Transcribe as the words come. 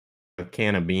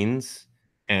can of beans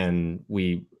and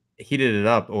we heated it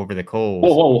up over the coals.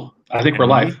 Whoa! I think we're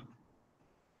live.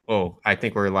 I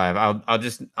think we're live.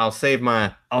 I'll save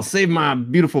my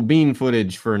beautiful bean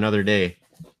footage for another day.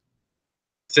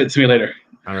 Send it to me later.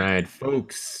 All right,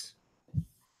 folks.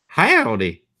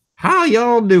 Howdy. How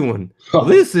y'all doing?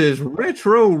 This is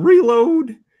Retro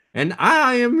Reload, and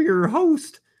I am your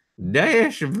host,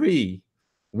 DashV.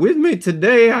 With me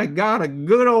today, I got a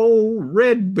good old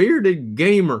red-bearded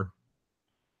gamer.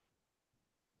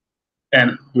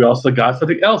 And we also got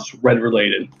something else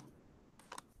red-related.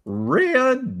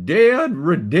 Red Dead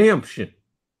Redemption.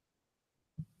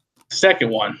 Second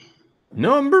one.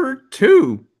 Number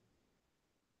 2.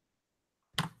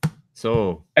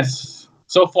 And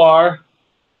so far,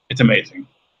 it's amazing.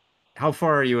 How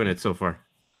far are you in it so far?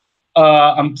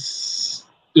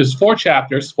 There's 4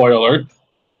 chapters, spoiler alert.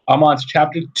 I'm on to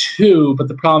chapter 2, but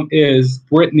the problem is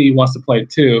Brittany wants to play it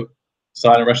too. So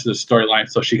I had to rush to the storyline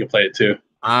so she can play it too.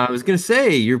 I was gonna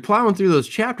say you're plowing through those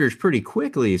chapters pretty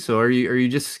quickly. So are you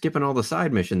just skipping all the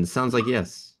side missions? Sounds like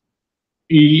yes.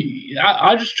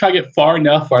 I just try to get far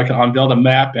enough where I can unveil the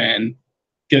map and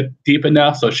get deep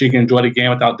enough so she can enjoy the game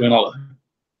without doing all the.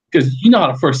 Because you know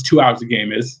how the first 2 hours of the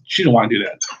game is. She didn't want to do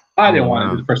that. I didn't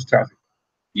want to do the first 2 hours.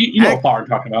 You know what part I'm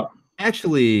talking about.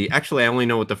 Actually, I only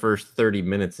know what the first 30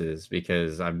 minutes is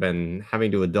because I've been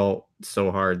having to adult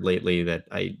so hard lately that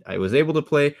I was able to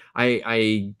play.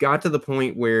 I got to the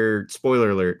point where,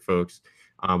 spoiler alert, folks,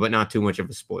 but not too much of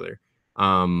a spoiler.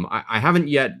 I haven't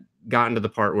yet gotten to the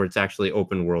part where it's actually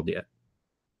open world yet.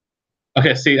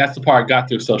 Okay, see, that's the part I got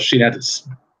through, so she had to,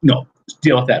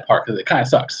 deal with that part because it kind of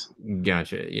sucks.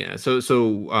 Gotcha. Yeah. So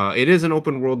it is an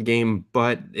open world game,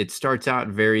 but it starts out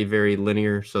very, very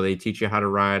linear. So they teach you how to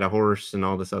ride a horse and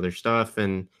all this other stuff.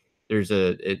 And there's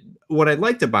what I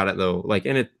liked about it though, like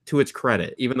to its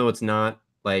credit, even though it's not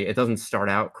like it doesn't start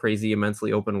out crazy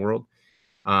immensely open world,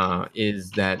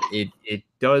 is that it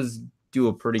does do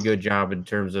a pretty good job in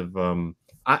terms of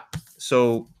I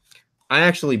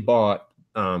actually bought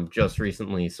just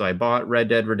recently. So I bought Red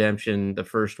Dead Redemption, the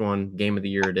first one, Game of the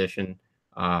Year edition,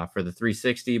 for the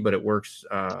 360, but it works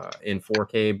in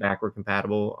 4K backward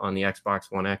compatible on the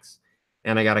Xbox One X.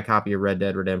 And I got a copy of Red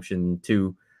Dead Redemption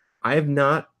 2. I have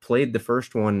not played the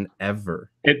first one ever.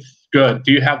 It's good.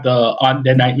 Do you have the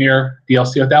Undead Nightmare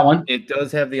DLC with that one? It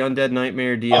does have the Undead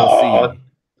Nightmare DLC.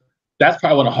 That's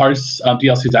probably one of the hardest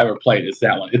DLCs I ever played is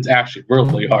that one. It's actually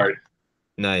really hard.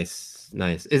 Nice.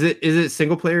 Is it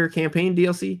single player campaign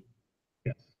DLC?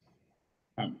 Yes.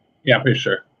 Yeah, I'm pretty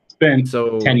sure. It's been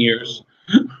 10 years.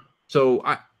 So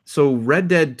Red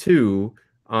Dead 2,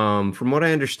 from what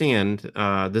I understand,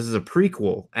 this is a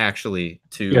prequel actually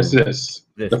to yes, it is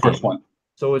the first one.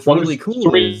 So it's really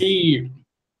cool.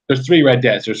 There's 3 Red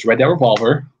Deads. There's Red Dead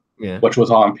Revolver, which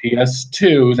was on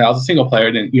PS2. That was a single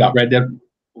player. Then you got Red Dead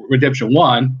Redemption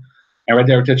 1, and Red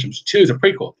Dead Redemption 2 is a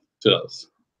prequel to those.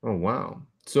 Oh wow!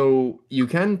 So you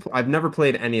can. I've never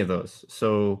played any of those.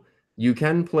 So you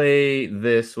can play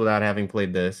this without having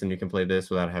played this, and you can play this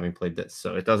without having played this.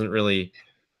 So it doesn't really.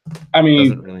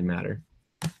 Doesn't really matter.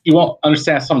 You won't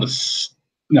understand some of the,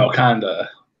 kind of,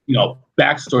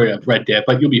 backstory of Red Dead,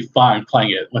 but you'll be fine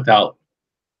playing it without,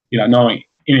 knowing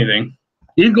anything.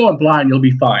 You can go in blind, you'll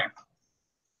be fine.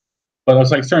 But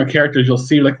there's like certain characters you'll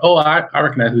see, like, oh, I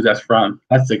recognize who that's from.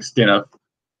 That's the extent of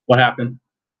what happened.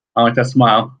 I like that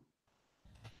smile.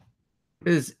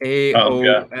 It is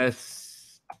AOSTH.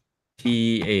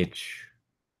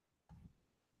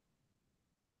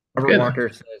 Robert Walker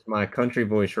says my country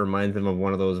voice reminds him of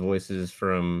one of those voices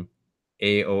from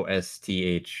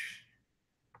AOSTH.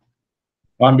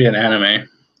 Well, I'm being anime.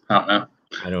 I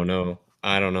don't know.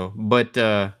 I don't know. But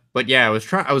yeah, I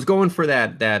was going for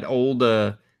that old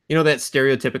that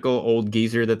stereotypical old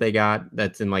geezer that they got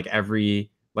that's in like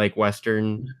every like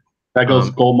Western that goes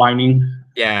gold mining.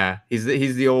 Yeah, he's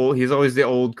always the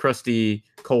old crusty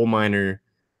coal miner,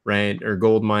 right? Or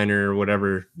gold miner or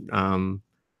whatever.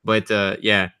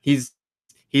 Yeah, he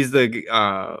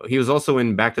was also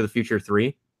in Back to the Future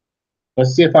 3.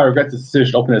 Let's see if I regret the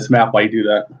decision to open this map while you do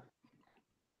that.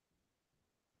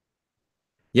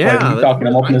 Yeah, I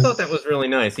thought that was really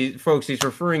nice. Folks, he's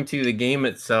referring to the game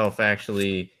itself,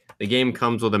 actually. The game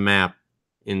comes with a map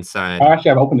inside. I actually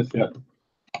haven't opened this yet.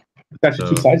 There's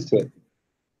actually 2 sides to it.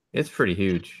 It's pretty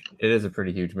huge. It is a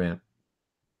pretty huge map.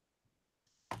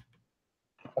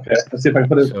 Okay, let's see if I can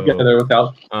put it together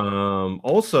without.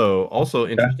 Also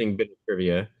interesting bit of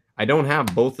trivia. I don't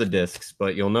have both the discs,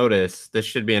 but you'll notice this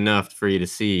should be enough for you to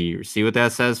see. See what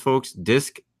that says, folks?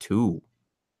 Disc 2.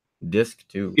 Disc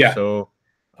 2. Yeah. So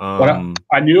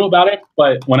I knew about it,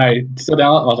 but when I still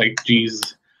down, I was like,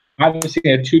 geez, I haven't seen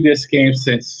a 2-disc game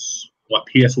since what,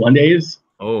 PS1 days.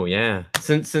 Oh yeah,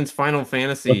 since Final But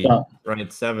Fantasy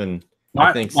right 7, I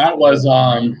mine, think mine was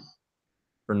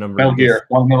for number Metal of discs. Gear,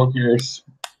 one Metal Gears.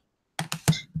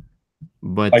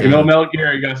 But Like, you know, Metal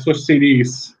Gear, you gotta switch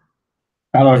CDs.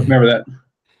 I don't know if you remember that.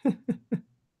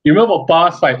 You remember a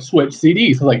boss fight, switch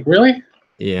CDs. I was like, really?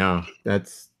 yeah,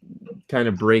 that's kind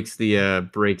of breaks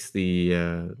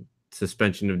the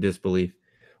suspension of disbelief.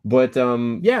 But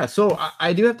yeah, so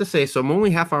I do have to say, so I'm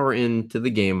only half hour into the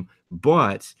game,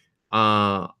 but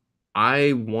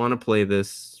I want to play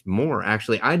this more.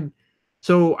 Actually, I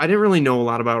didn't really know a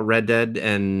lot about Red Dead,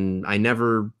 and I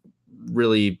didn't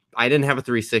have a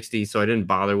 360, so I didn't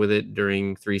bother with it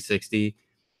during 360.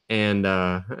 And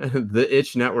the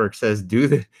Itch Network says do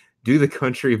the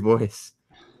country voice.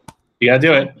 You gotta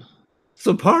do it.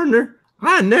 So, partner,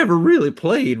 I never really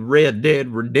played Red Dead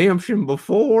Redemption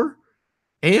before,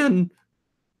 and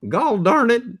gall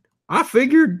darn it, I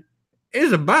figured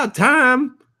it's about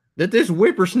time that this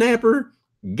whippersnapper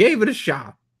gave it a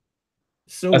shot.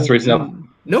 So, That's the reason.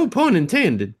 no pun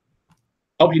intended.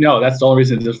 Hope you know that's the only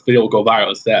reason this video will go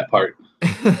viral is that part.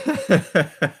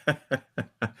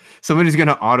 Somebody's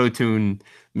gonna auto-tune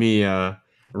me.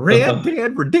 Red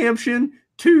Dead Redemption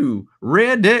 2.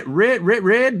 Red Dead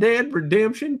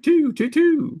Redemption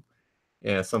 2.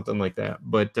 Yeah, something like that.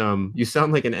 But you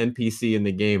sound like an NPC in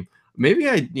the game. Maybe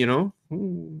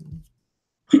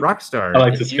Rockstar. I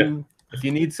like this guy. If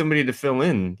you need somebody to fill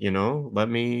in, let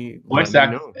me Voice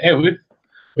let me act. know. Hey,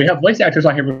 we have voice actors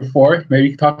on here before. Maybe you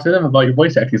can talk to them about your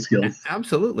voice acting skills.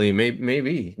 Absolutely,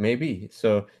 maybe.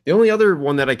 So the only other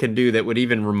one that I could do that would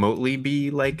even remotely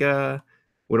be like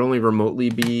would only remotely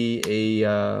be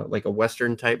a like a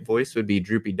Western type voice would be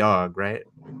Droopy Dog, right?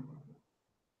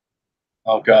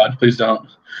 Oh God, please don't.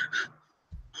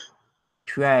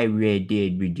 Try Red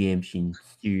Dead Redemption,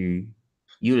 sir.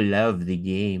 You'll love the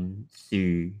game,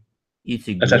 sir. It's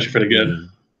a That's actually pretty good.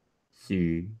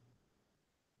 Sir.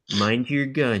 Mind your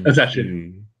gun, That's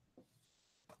actually.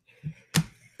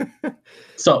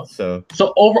 sir.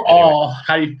 So overall, anyway.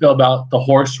 How do you feel about the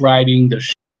horse riding, the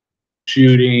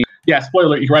shooting? Yeah,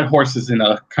 spoiler: you can ride horses in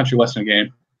a country western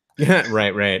game. Yeah,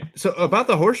 right. So about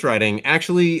the horse riding,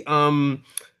 actually, the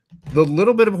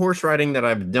little bit of horse riding that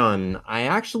I've done, I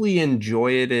actually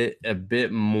enjoyed it a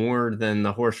bit more than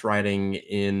the horse riding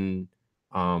in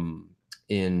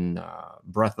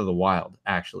Breath of the Wild.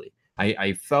 Actually,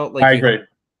 I felt like I agree.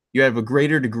 You have a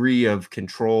greater degree of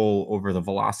control over the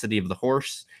velocity of the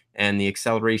horse and the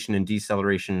acceleration and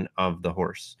deceleration of the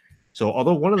horse. So,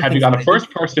 although one of the have you got a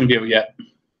first-person view yet?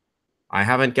 I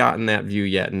haven't gotten that view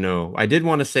yet. No, I did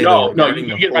want to say no.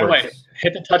 You get right away.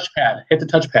 Hit the touchpad. Hit the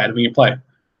touchpad when you play.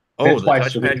 Oh, the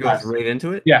touchpad goes right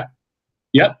into it? Yeah.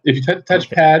 Yep. If you touch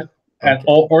the touchpad,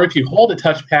 or if you hold the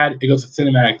touchpad, it goes to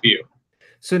cinematic view.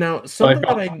 So now,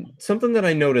 something that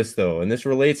I noticed, though, and this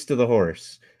relates to the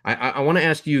horse. I want to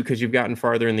ask you, because you've gotten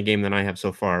farther in the game than I have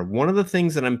so far. One of the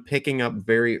things that I'm picking up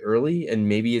very early, and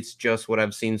maybe it's just what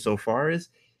I've seen so far, is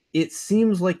it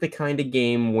seems like the kind of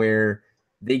game where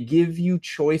they give you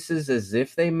choices as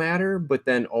if they matter, but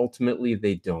then ultimately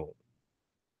they don't.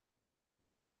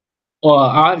 Well,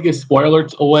 I'll give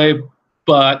spoilers away,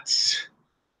 but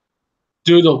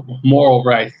do the moral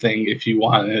right thing if you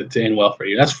want it to end well for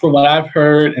you. That's from what I've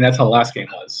heard, and that's how the last game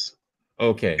was.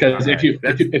 Okay. Because if you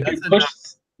push,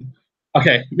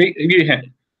 okay, give you a hint.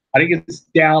 I think it's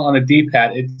down on the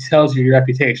D-pad. It tells you your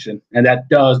reputation, and that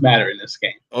does matter in this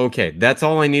game. Okay, that's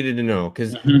all I needed to know.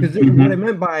 Because what I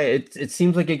meant by it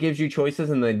seems like it gives you choices,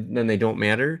 and then they don't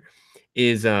matter.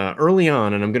 Is early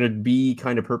on, and I'm going to be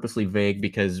kind of purposely vague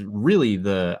because really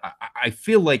I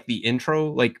feel like the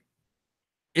intro, like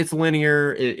it's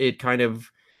linear. It kind of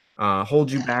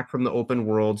holds you back from the open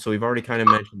world. So we've already kind of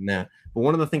mentioned that. But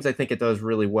one of the things I think it does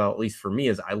really well, at least for me,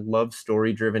 is I love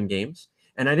story-driven games.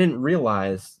 And I didn't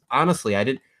realize, honestly,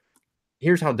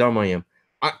 here's how dumb I am.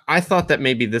 I thought that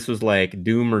maybe this was like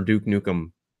Doom or Duke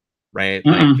Nukem, right?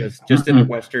 Like just in a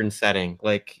Western setting.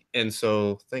 Like, and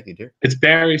so thank you, dear. It's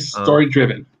very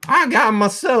story-driven. I got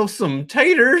myself some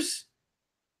taters,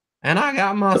 and I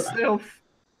got myself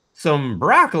some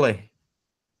broccoli.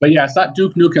 But yeah, it's not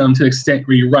Duke Nukem to the extent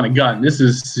where you run a gun. This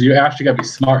is, you actually got to be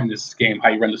smart in this game, how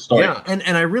you run the story. Yeah,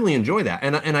 and I really enjoy that.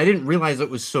 And I didn't realize it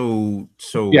was so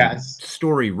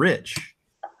story rich.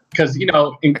 Because,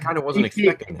 I kind of wasn't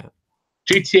expecting that.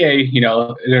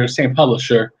 GTA, they're the same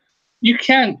publisher. You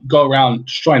can't go around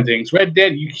destroying things. Red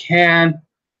Dead, you can,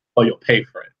 but you'll pay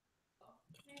for it.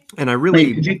 And I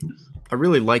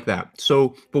really like that.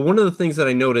 So, but one of the things that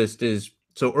I noticed is,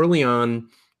 so early on,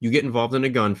 you get involved in a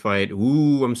gunfight.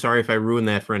 Ooh, I'm sorry if I ruined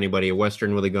that for anybody, a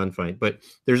Western with a gunfight. But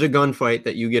there's a gunfight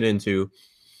that you get into.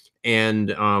 And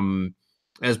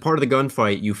as part of the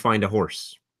gunfight, you find a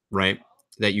horse, right?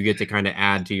 That you get to kind of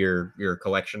add to your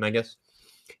collection, I guess.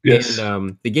 And Yes.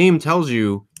 the game tells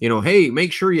you, hey,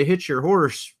 make sure you hitch your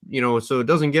horse, so it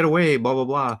doesn't get away, blah, blah,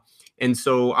 blah. And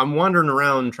so I'm wandering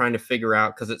around trying to figure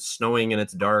out, because it's snowing and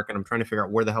it's dark, and I'm trying to figure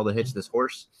out where the hell to hitch this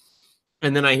horse.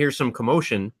 And then I hear some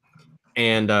commotion,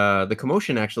 and the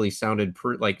commotion actually sounded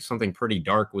like something pretty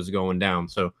dark was going down.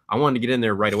 So I wanted to get in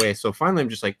there right away. So finally, I'm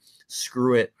just like,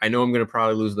 screw it. I know I'm going to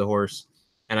probably lose the horse.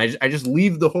 And I just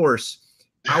leave the horse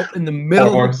out in the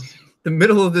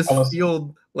middle of this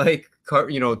field, like,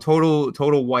 total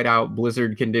whiteout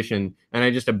blizzard condition. And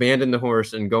I just abandon the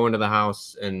horse and go into the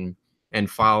house and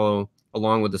follow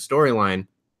along with the storyline.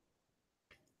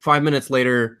 5 minutes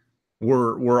later,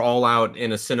 we're all out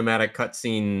in a cinematic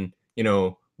cutscene,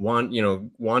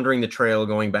 wandering the trail,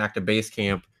 going back to base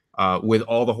camp, with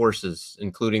all the horses,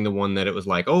 including the one that it was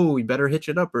like, oh, we better hitch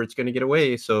it up or it's going to get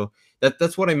away. So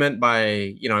that's what I meant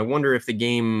by, I wonder if the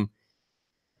game,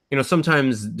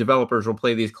 sometimes developers will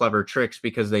play these clever tricks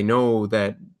because they know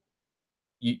that,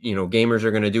 gamers are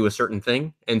going to do a certain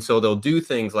thing. And so they'll do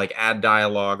things like add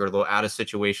dialogue, or they'll add a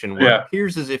situation where it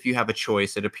appears as if you have a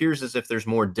choice. It appears as if there's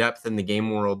more depth in the game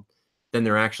world than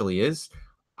there actually is.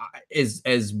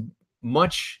 As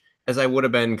much as I would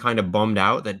have been kind of bummed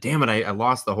out that, damn it, I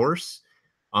lost the horse.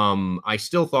 I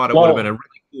still thought it would have been a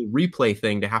really cool replay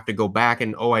thing to have to go back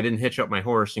and, I didn't hitch up my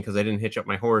horse. And because I didn't hitch up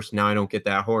my horse, now I don't get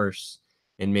that horse.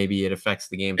 And maybe it affects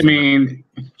the game. I mean,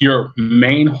 your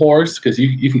main horse, because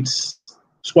you can,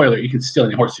 spoiler, you can steal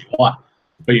any horse you want,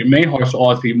 but your main horse will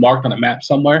always be marked on a map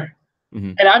somewhere.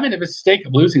 Mm-hmm. And I made a mistake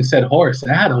of losing said horse,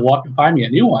 and I had to walk and find me a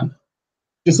new one.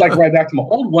 Just like right back to my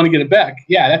old one to get it back.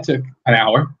 Yeah, that took an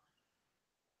hour.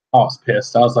 I was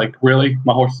pissed. I was like, really?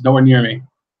 My horse is nowhere near me.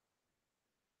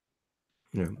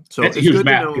 Yeah. So it's a huge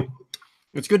map.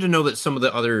 It's good to know that some of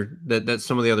the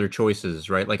other choices,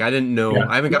 right? Like I didn't know,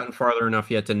 I haven't gotten farther enough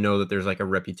yet to know that there's like a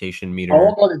reputation meter. I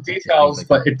won't know the details, like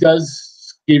but it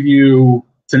does give you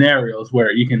scenarios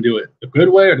where you can do it the good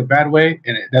way or the bad way,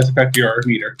 and it does affect your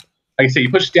meter. Like I say, you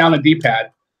push down the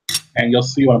D-pad, and you'll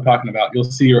see what I'm talking about. You'll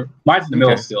see mine's in the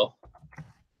middle still.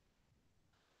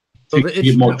 So you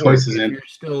get more choices in.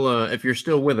 If you're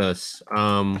still with us,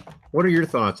 what are your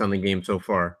thoughts on the game so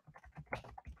far?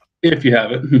 If you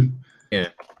have it. Yeah,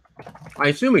 I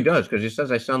assume he does because he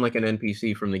says I sound like an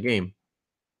NPC from the game.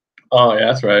 Oh yeah,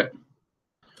 that's right.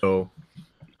 So,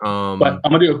 but I'm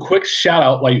gonna do a quick shout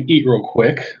out while you eat real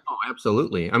quick. Oh,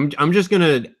 absolutely. I'm just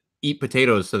gonna eat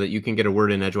potatoes so that you can get a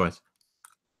word in edgewise.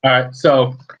 All right.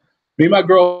 So, me and my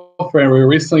girlfriend, we were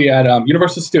recently at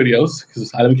Universal Studios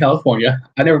because I live in California.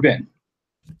 I'd never been.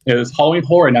 It was Halloween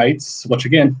Horror Nights, which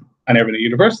again, I never been to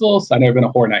Universal, so I never been to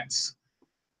Horror Nights.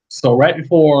 So right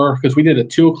before, because we did a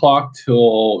 2 o'clock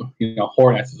till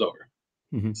Horror Nights is over,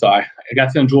 so I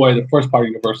got to enjoy the first part of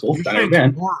Universal.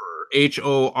 Horror,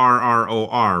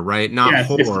 HORROR, right? Not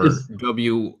horror, WHORE.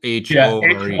 Yeah,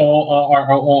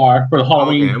 HORROR for the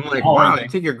Halloween. Okay, I'm like, wow, you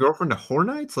take your girlfriend to Horror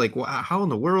Nights? Like, how in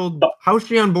the world? How is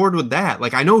she on board with that?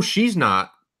 Like, I know she's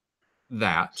not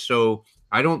that, so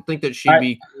I don't think that she'd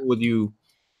be cool with you.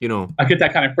 I get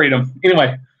that kind of freedom.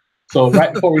 Anyway, so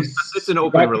right before we, it's an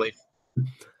open relationship.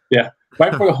 Yeah,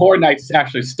 right before the Horror Nights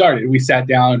actually started, we sat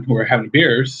down and we were having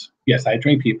beers. Yes, I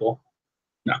drink people.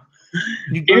 No.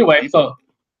 Anyway, so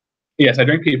yes, I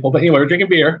drink people. But anyway, we're drinking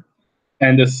beer,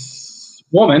 and this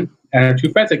woman and her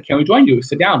 2 friends said, "Can we join you?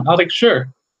 Sit down." I was like, "Sure."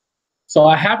 So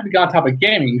I happened to get on top of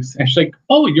gamings, and she's like,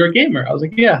 "Oh, you're a gamer?" I was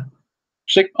like, "Yeah."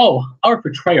 She's like, "Oh, I work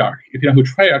for Treyarch. If you know who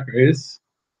Treyarch is,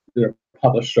 they're a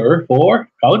publisher for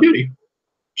Call of Duty."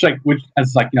 She's like, "Which?" I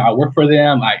was like, I work for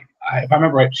them. I if I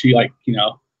remember right, she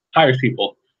hires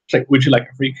people. She's like, "Would you like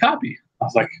a free copy?" I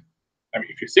was like, "I mean,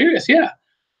 if you're serious, yeah."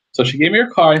 So she gave me her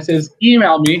card and says,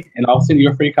 "Email me and I'll send you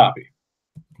a free copy."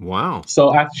 Wow.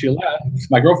 So after she left,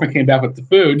 my girlfriend came back with the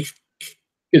food.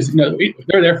 Because they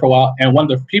were there for a while, and one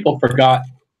of the people forgot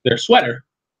their sweater.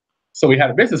 So we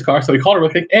had a business card. So we called her real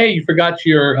quick. "Hey, you forgot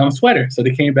your sweater." So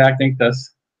they came back, thanked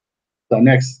us. The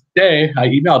next day, I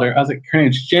emailed her. I was like, "Her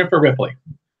name's Jennifer Ripley."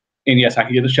 And yes, I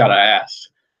can give the shout out I asked.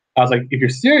 I was like, "If you're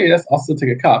serious, I'll still take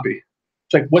a copy."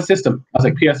 She's like, "What system?" I was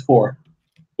like, "PS4.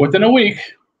 Within a week,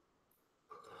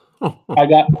 I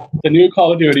got the new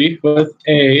Call of Duty with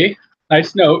a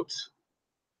nice note,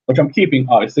 which I'm keeping,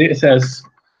 obviously. It says,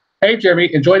 "Hey, Jeremy,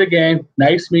 enjoy the game.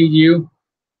 Nice meeting you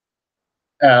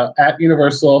at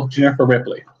Universal, Jennifer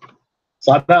Ripley."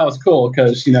 So I thought it was cool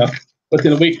because,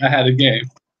 within a week I had a game.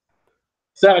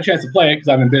 So I had a chance to play it because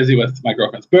I've been busy with my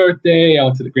girlfriend's birthday. I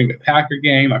went to the Green Bay Packer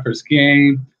game, my first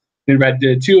game. Then Red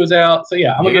Dead 2 was out. So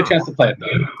yeah, I'm going to get a chance to play it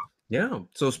though. Yeah.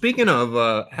 So speaking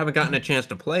of, haven't gotten a chance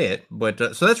to play it,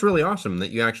 but so that's really awesome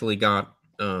that you actually got,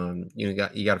 you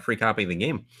got a free copy of the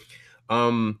game.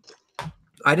 Um,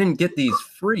 I didn't get these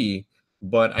free,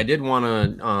 but I did want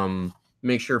to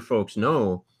make sure folks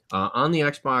know on the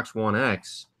Xbox One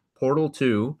X, Portal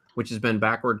 2, which has been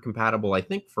backward compatible, I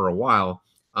think, for a while,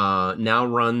 now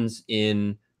runs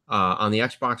in on the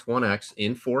Xbox One X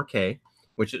in 4K,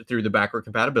 which is through the backward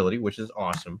compatibility, which is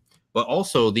awesome. But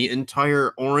also the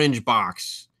entire Orange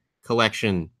Box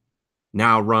collection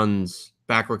now runs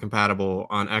backward compatible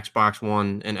on Xbox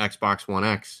One and Xbox One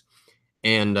X,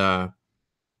 and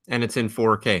it's in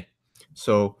 4K.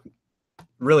 So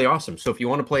really awesome. So if you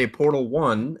want to play Portal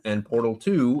 1 and Portal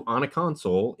 2 on a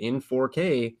console in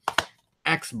 4K,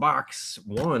 Xbox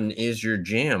One is your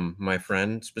jam, my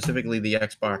friend, specifically the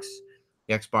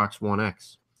Xbox One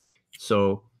X.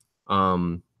 So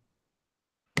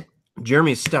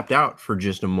Jeremy stepped out for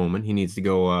just a moment. He needs to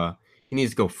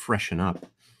go freshen up.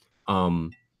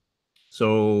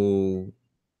 So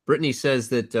Brittany says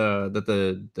that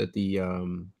the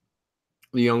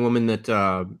young woman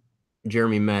that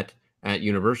Jeremy met at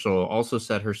Universal also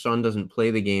said her son doesn't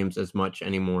play the games as much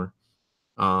anymore.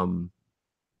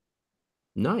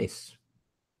 Nice.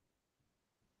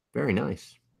 Very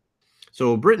nice.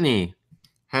 So Brittany,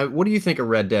 what do you think of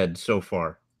Red Dead so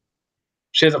far?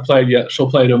 She hasn't played yet. She'll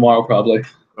play tomorrow probably.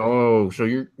 Oh, so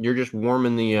you're just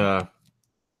warming the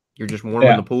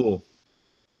Yeah. pool.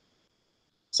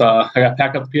 So I got to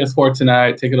pack up the PS4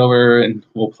 tonight, take it over, and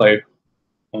we'll play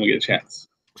when we get a chance.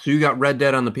 So you got Red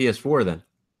Dead on the PS4 then?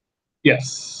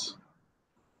 Yes.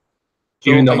 So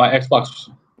even though my Xbox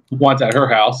One's at her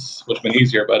house, which would been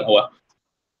easier, but oh well.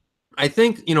 I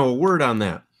think, a word on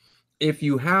that. If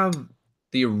you have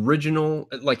the original,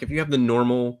 like if you have the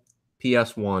normal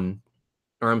PS1,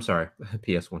 or I'm sorry,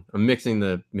 PS1. I'm mixing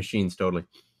the machines totally.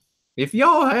 If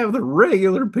y'all have the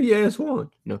regular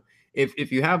PS1,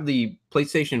 if you have the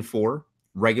PlayStation 4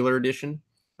 regular edition,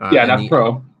 yeah, not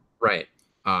Pro, right,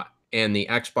 and the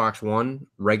Xbox One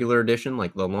regular edition,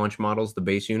 like the launch models, the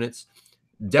base units,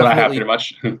 definitely, but I have pretty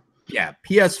much. Yeah,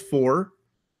 PS4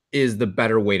 is the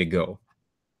better way to go.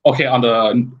 Okay, on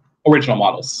the original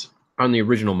models. On the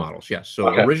original models, yes. So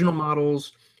okay. Original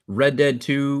models, Red Dead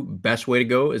 2, best way to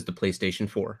go is the PlayStation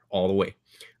 4 all the way.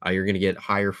 You're going to get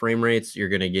higher frame rates. You're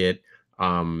going to get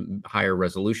higher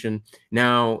resolution.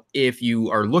 Now, if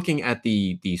you are looking at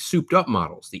the souped up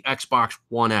models, the Xbox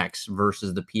One X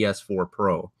versus the PS4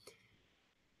 Pro,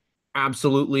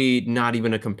 absolutely not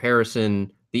even a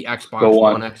comparison. The Xbox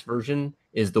One X version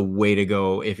is the way to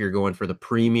go if you're going for the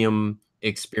premium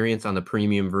experience on the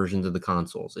premium versions of the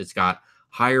consoles. It's got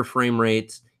higher frame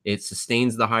rates. It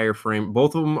sustains the higher frame.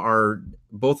 Both of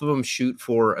them shoot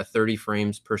for a 30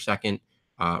 frames per second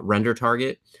render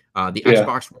target. The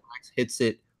Xbox One X hits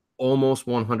it almost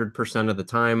 100% of the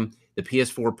time. The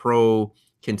PS4 Pro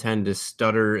can tend to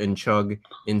stutter and chug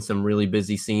in some really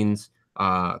busy scenes,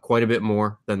 quite a bit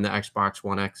more than the Xbox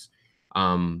One X.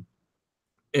 And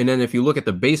then if you look at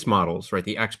the base models, right,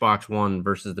 the Xbox One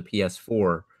versus the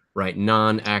PS4, right,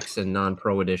 non-X and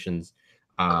non-Pro editions,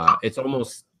 it's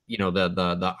almost,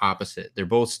 the opposite. They're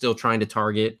both still trying to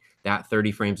target that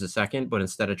 30 frames a second, but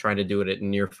instead of trying to do it at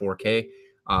near 4K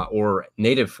or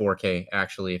native 4K,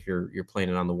 actually, if you're playing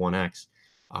it on the One X,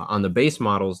 on the base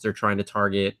models, they're trying to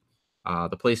target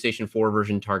the PlayStation 4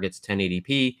 version targets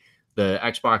 1080p. The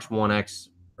Xbox One X,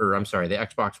 or I'm sorry, the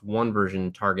Xbox One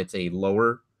version targets a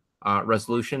lower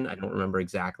resolution. I don't remember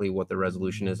exactly what the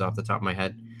resolution is off the top of my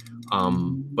head.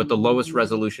 But the lowest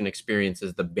resolution experience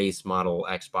is the base model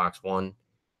Xbox One.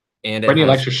 And Brittany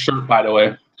likes your shirt, by the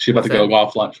way. She's about to go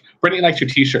golf lunch. Brittany likes your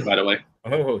t-shirt, by the way.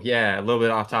 Oh, yeah, a little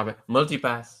bit off topic.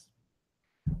 Multipass.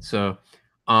 So,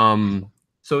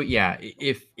 yeah,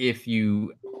 if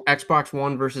you Xbox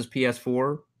One versus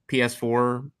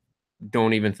PS4,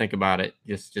 don't even think about it.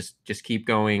 Just keep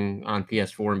going on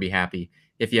PS4 and be happy.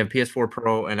 If you have PS4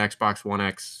 Pro and Xbox One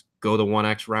X, go the One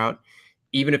X route.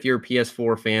 Even if you're a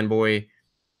PS4 fanboy,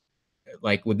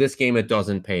 like with this game, it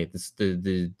doesn't pay. This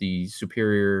the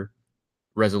superior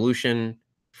resolution,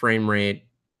 frame rate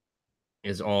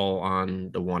is all on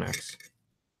the One X.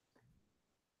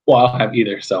 Well, I don't have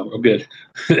either, so we're good.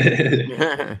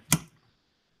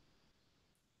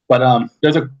 But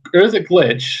there's a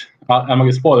glitch. I'm gonna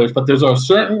get spoilers, but there's a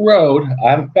certain road,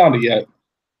 I haven't found it yet.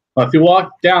 But if you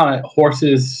walk down it,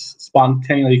 horses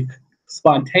spontaneously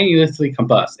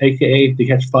combust, aka they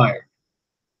catch fire.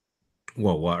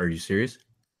 Whoa, what? Are you serious?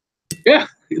 Yeah,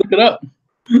 you look it up.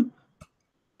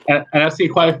 And I've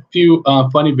seen quite a few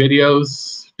funny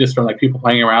videos just from like people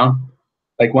playing around.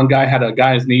 Like one guy had a guy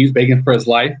on his knees begging for his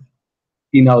life.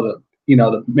 The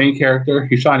the main character,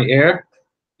 he's shot in the air.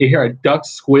 You hear a duck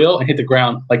squeal and hit the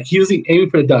ground. Like he wasn't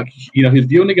aiming for the duck. He's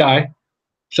viewing the guy,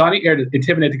 shot in the air to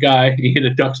intimidate the guy, and he hit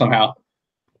a duck somehow.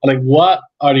 I'm like, what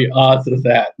are the odds of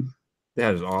that?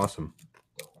 That is awesome.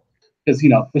 Because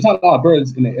there's not a lot of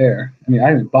birds in the air. I mean, I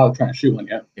haven't bothered trying to shoot one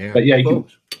yet. Yeah. But yeah,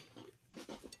 folks,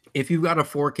 if you've got a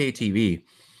 4K TV,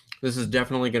 this is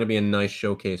definitely going to be a nice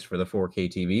showcase for the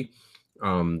 4K TV.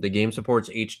 The game supports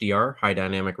HDR, high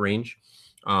dynamic range.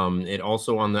 It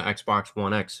also on the Xbox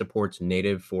One X supports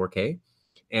native 4K.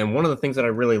 And one of the things that I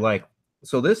really like,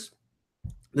 so this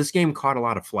game caught a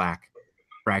lot of flack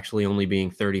for actually only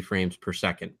being 30 frames per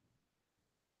second.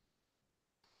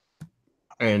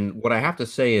 And what I have to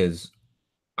say is,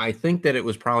 I think that it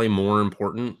was probably more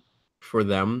important for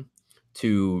them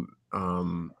to,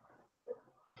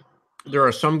 there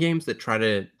are some games that try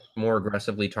to more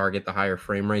aggressively target the higher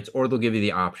frame rates, or they'll give you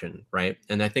the option, right?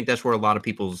 And I think that's where a lot of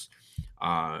people's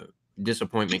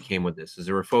disappointment came with this, is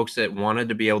there were folks that wanted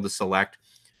to be able to select,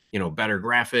 better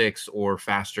graphics or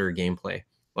faster gameplay,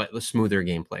 like the smoother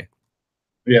gameplay.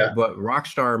 Yeah. But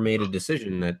Rockstar made a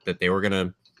decision that they were going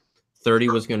to, 30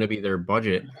 was going to be their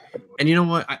budget. And you know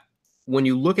what? When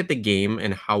you look at the game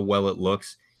and how well it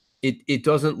looks, it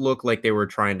doesn't look like they were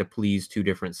trying to please two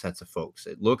different sets of folks.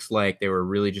 It looks like they were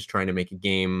really just trying to make a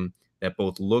game that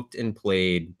both looked and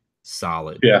played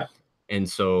solid. Yeah. And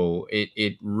so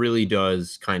it really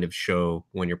does kind of show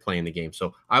when you're playing the game.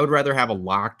 So I would rather have a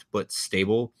locked but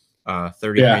stable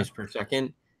 30 frames per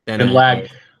second than and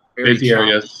lag busy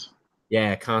areas.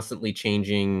 Yeah, constantly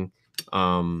changing,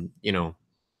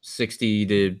 60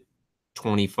 to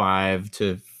 25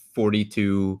 to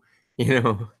 42,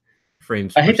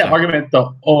 frames. I hate that argument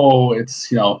though. Oh, it's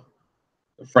the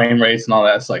frame rates and all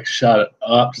that. It's like, shut it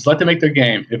up. Just let them make their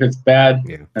game. If it's bad,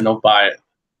 then don't buy it.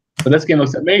 But this game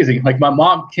looks amazing. Like my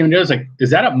mom came in there, was like, "Is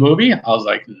that a movie?" I was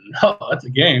like, "No, that's a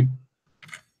game."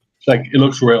 She's like, "It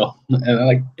looks real," and I'm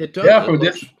like, "It does." Yeah,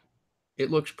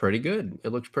 it looks pretty good. It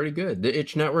looks pretty good. The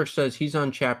Itch Network says he's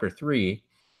on chapter 3,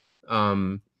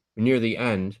 near the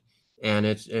end. And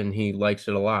he likes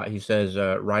it a lot. He says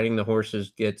riding the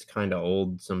horses gets kind of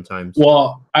old sometimes.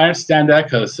 Well, I understand that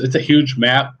because it's a huge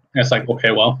map. And it's like,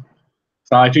 okay, well,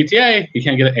 it's not like GTA. You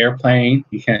can't get an airplane.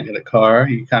 You can't get a car.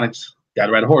 You kind of just got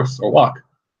to ride a horse or walk.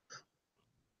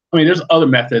 I mean, there's other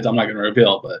methods I'm not going to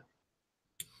reveal, but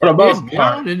for the most part,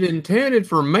 God had intended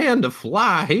for man to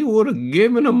fly, he would have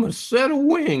given him a set of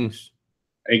wings.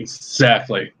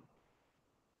 Exactly.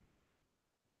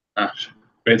 Back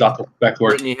to work.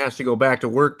 Brittany has to go back to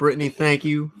work. Brittany, thank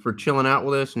you for chilling out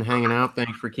with us and hanging out.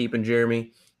 Thanks for keeping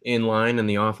Jeremy in line and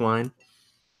the offline.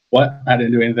 What? I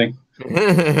didn't do anything.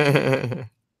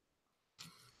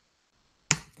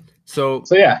 So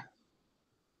yeah.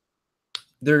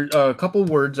 There are a couple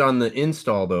words on the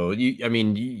install though.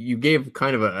 You gave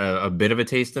kind of a bit of a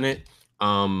taste in it.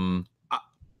 I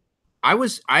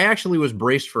actually was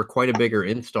braced for quite a bigger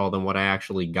install than what I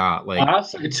actually got. Like,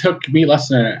 honestly, it took me less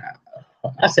than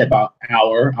about an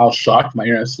hour. I was shocked. My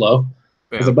internet's slow.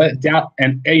 Because I put it down,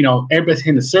 and everybody's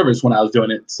hitting the servers when I was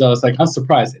doing it. So it's like, I'm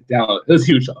surprised it downloaded. It was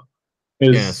huge though.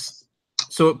 Yes.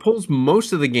 So it pulls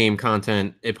most of the game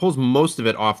content. It pulls most of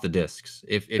it off the discs.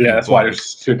 If that's why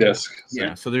there's 2 discs. So.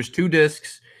 Yeah. So there's 2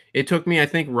 discs. It took me, I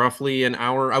think, roughly an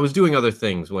hour. I was doing other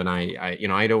things when I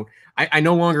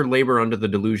no longer labor under the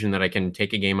delusion that I can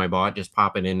take a game I bought, just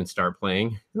pop it in and start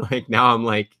playing. Like now I'm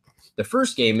like, the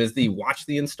first game is the watch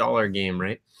the installer game,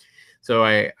 right? So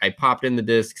I popped in the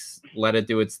discs, let it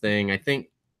do its thing. I think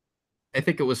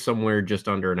it was somewhere just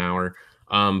under an hour.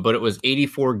 But it was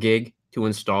 84 gig to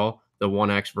install the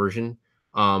 1X version.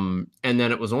 And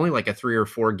then it was only like a 3 or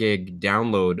 4 gig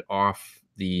download off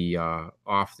the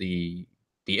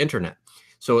internet.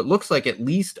 So it looks like, at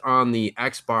least on the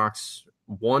Xbox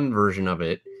One version of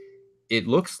it, it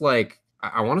looks like,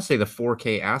 I want to say the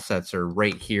 4K assets are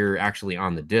right here actually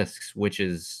on the discs, which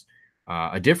is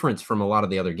a difference from a lot of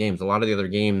the other games. A lot of the other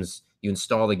games, you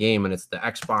install the game and it's the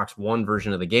Xbox One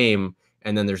version of the game,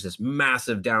 and then there's this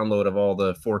massive download of all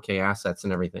the 4K assets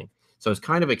and everything. So I was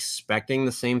kind of expecting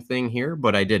the same thing here,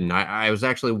 but I didn't. I was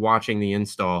actually watching the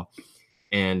install,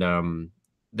 and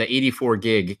the 84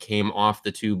 gig came off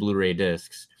the 2 Blu-ray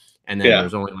discs, and then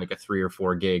there's only like a 3 or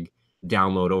 4 gig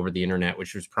download over the internet,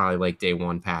 which was probably like day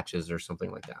 1 patches or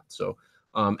something like that. So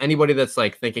anybody that's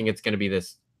like thinking it's going to be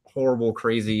this horrible,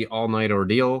 crazy all-night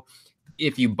ordeal,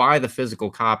 if you buy the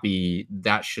physical copy,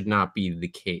 that should not be the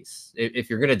case. If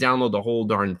you're going to download the whole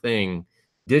darn thing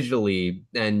digitally,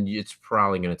 then it's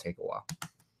probably going to take a while.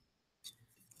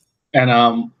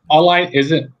 And online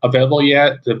isn't available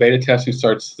yet. The beta testing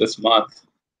starts this month.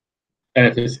 And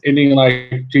if it's ending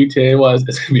like GTA was,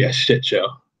 it's going to be a shit show.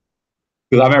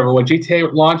 Because I remember when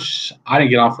GTA launched, I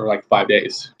didn't get on for like 5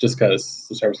 days just because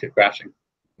the servers kept crashing.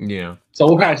 Yeah. So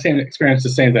we'll kind of same experience the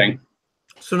same thing.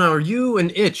 So now, are you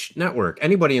an Itch network?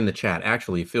 Anybody in the chat,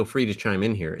 actually, feel free to chime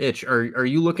in here. Itch, are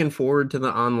you looking forward to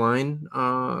the online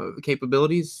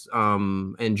capabilities?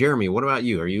 And Jeremy, what about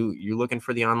you? Are you looking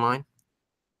for the online?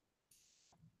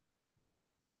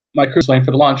 My crew's playing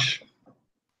for the launch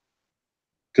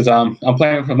because I'm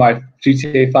playing for my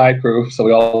GTA 5 crew, so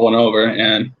we all went over,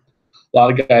 and a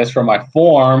lot of guys from my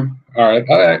form are like,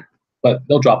 all right, but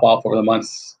they'll drop off over the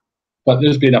months. But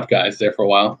there's be enough guys there for a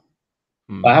while.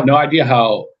 I have no idea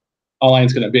how online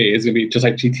is going to be. Is it going to be just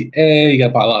like GTA? You got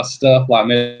to buy a lot of stuff, a lot of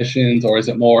missions, or is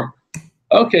it more?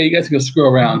 Okay, you guys can go screw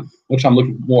around, which I'm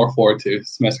looking more forward to.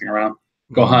 Just messing around,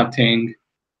 go hunting,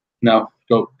 go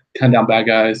hunt down bad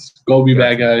guys, go be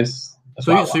bad guys.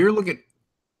 So you're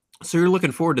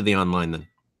looking forward to the online then?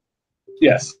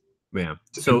 Yes. Yeah.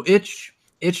 So Itch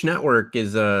Network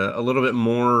is a little bit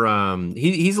more.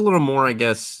 He's a little more, I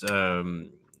guess.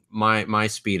 My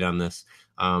speed on this.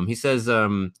 He says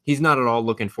he's not at all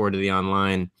looking forward to the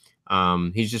online.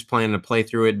 He's just planning to play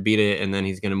through it, beat it, and then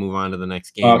he's going to move on to the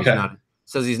next game. Okay.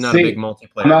 He's not a big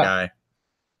multiplayer guy.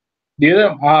 Neither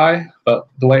am I, but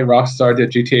the way Rockstar did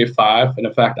GTA 5, and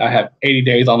the fact I have 80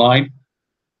 days online,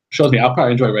 shows me I'll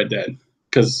probably enjoy Red Dead.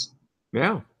 Because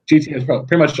GTA is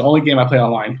pretty much the only game I play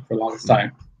online for the longest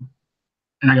time.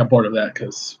 And I got bored of that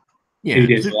because 80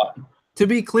 days is a lot. To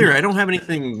be clear, I don't have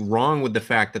anything wrong with the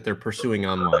fact that they're pursuing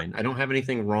online. I don't have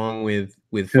anything wrong with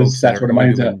folks that are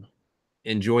going to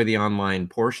enjoy the online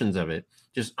portions of it.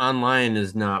 Just online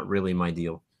is not really my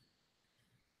deal.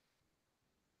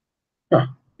 Huh.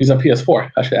 He's on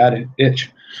PS4. I should add it. Itch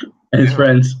and his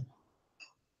friends.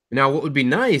 Now, what would be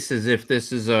nice is if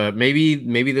this is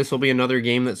maybe this will be another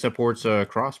game that supports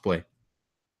crossplay.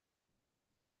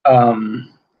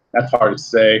 That's hard to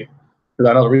say because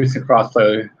I know the recent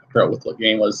crossplay I forgot what the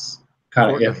game was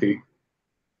kind of iffy.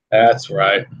 That's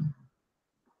right.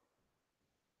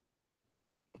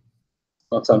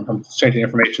 Well, I'm changing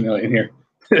information in here.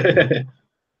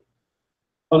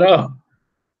 Oh no!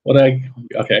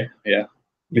 Okay, yeah. Let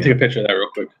me take a picture of that real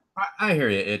quick. I hear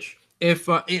you, Itch. If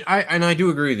I do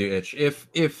agree with you, Itch.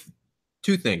 If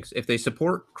two things, if they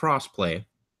support crossplay,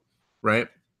 right,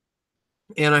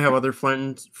 and I have other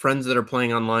friends that are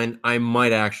playing online, I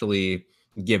might actually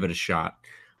give it a shot.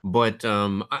 But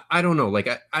I don't know. Like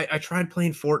I tried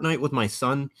playing Fortnite with my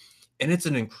son, and it's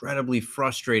an incredibly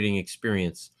frustrating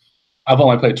experience. I've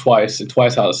only played twice, and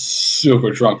twice I was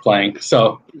super drunk playing.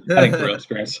 So I think real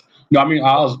experience. No, I mean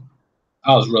I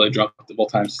was really drunk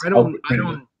both times. I don't.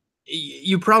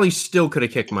 You probably still could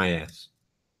have kicked my ass.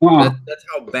 That's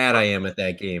how bad I am at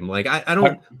that game. Like I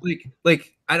don't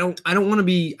I don't want to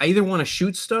be. I either want to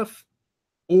shoot stuff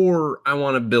or I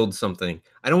want to build something.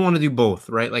 I don't want to do both,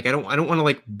 right? Like I don't want to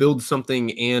like build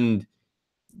something and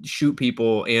shoot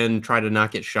people and try to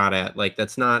not get shot at. Like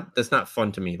that's not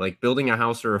fun to me. Like building a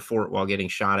house or a fort while getting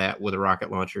shot at with a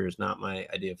rocket launcher is not my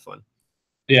idea of fun.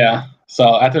 Yeah.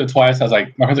 So after the twice, I was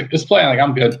like, my friend's like, just playing. Like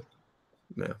I'm good.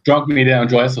 Yeah. Drunk me didn't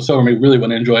enjoy it, so sober me really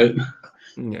wouldn't enjoy it.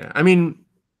 Yeah. I mean,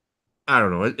 I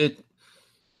don't know.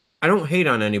 I don't hate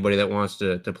on anybody that wants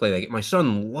to play that game. My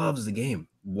son loves the game.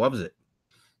 Loves it.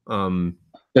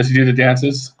 Does he do the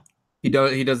dances? He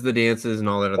does the dances and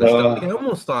all that other stuff. Like, I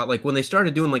almost thought like when they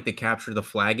started doing like the capture the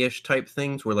flag-ish type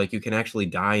things where like you can actually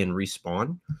die and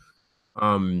respawn.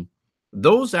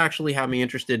 Those actually have me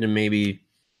interested in maybe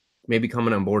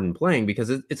coming on board and playing because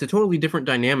it's a totally different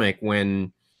dynamic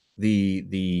when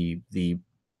the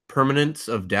permanence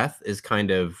of death is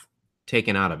kind of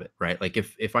taken out of it, right? Like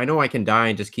if I know I can die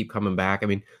and just keep coming back, I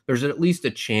mean, there's at least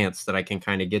a chance that I can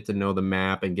kind of get to know the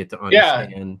map and get to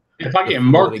understand. Yeah, if I get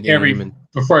murked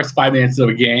the first 5 minutes of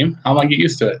a game, I'm gonna get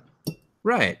used to it.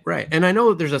 Right. And I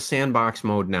know there's a sandbox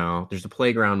mode now. There's a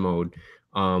playground mode.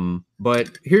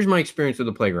 But here's my experience with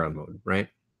the playground mode, right?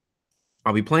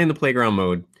 I'll be playing the playground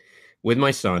mode with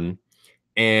my son,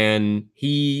 and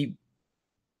he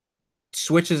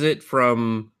switches it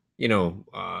from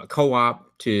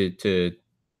co-op to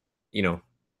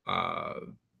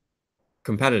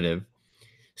competitive,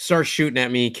 starts shooting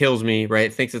at me, kills me,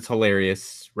 right? Thinks it's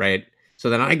hilarious, right? So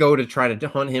then I go to try to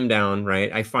hunt him down,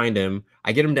 right? I find him,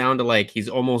 I get him down to like he's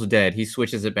almost dead. He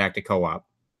switches it back to co-op.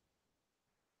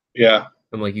 Yeah.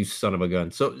 I'm like, you son of a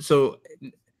gun. So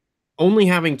only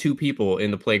having 2 people in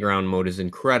the playground mode is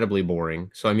incredibly boring.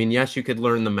 So I mean, yes, you could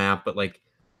learn the map, but like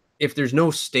if there's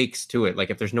no stakes to it, like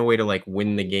if there's no way to like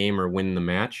win the game or win the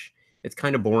match, it's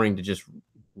kind of boring to just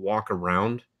walk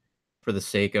around for the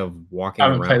sake of walking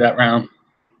around. I haven't played that round.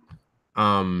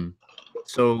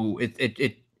 So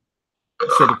it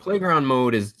So the playground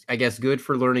mode is, I guess, good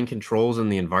for learning controls in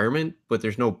the environment, but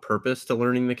there's no purpose to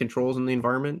learning the controls in the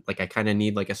environment. Like I kind of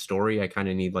need like a story. I kind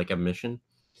of need like a mission.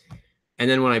 And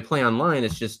then when I play online,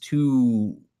 it's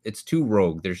too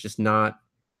rogue. There's just not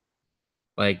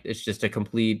like, it's just a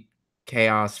complete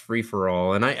chaos free for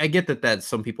all. And I get that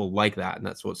some people like that, and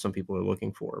that's what some people are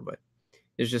looking for, but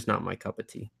it's just not my cup of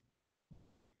tea.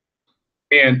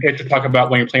 And if you talk about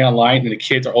when you're playing online and the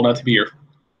kids are old enough to be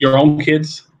your own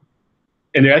kids,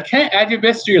 and they're like, "Can't add your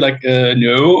best," you're like,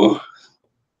 no.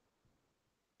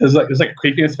 There's like a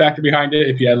creepiness factor behind it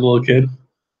if you had a little kid.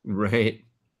 Right.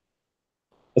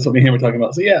 That's what me and him were talking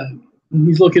about. So yeah,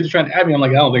 these little kids are trying to add me. I'm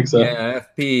like, I don't think so. Yeah,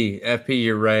 FP,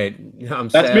 you're right. I'm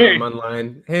That's sad. me. I'm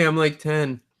online. Hey, I'm like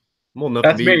 10. I'm old enough to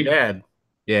That's be your me. dad.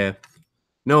 Yeah.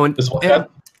 No, and, This one, and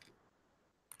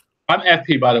I'm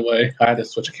FP, by the way. I had to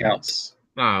switch accounts.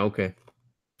 okay.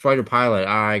 Fighter pilot.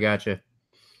 I gotcha.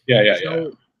 Yeah.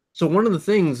 So one of the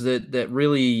things that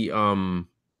really kind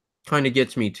of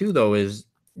gets me too, though, is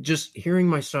just hearing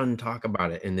my son talk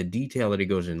about it and the detail that he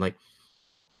goes in. Like,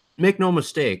 make no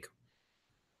mistake,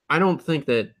 I don't think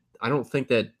that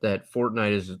that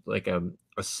Fortnite is like a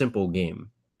simple game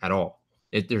at all.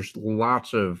 There's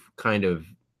lots of kind of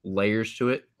layers to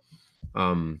it.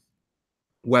 Um,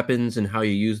 Weapons and how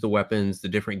you use the weapons, the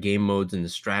different game modes and the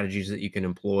strategies that you can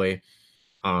employ.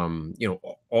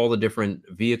 All the different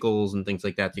vehicles and things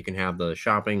like that. You can have the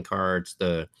shopping carts,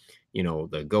 the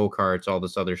go-karts, all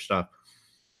this other stuff.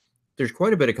 There's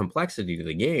quite a bit of complexity to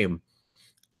the game.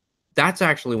 That's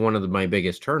actually one of my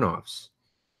biggest turnoffs,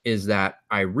 is that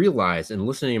I realize, and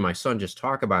listening to my son just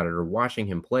talk about it or watching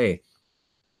him play,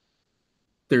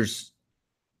 there's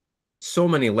so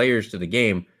many layers to the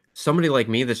game. Somebody like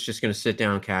me that's just going to sit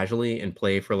down casually and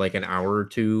play for like an hour or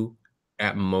two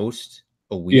at most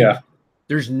a week. Yeah.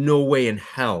 There's no way in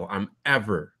hell I'm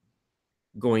ever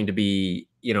going to be,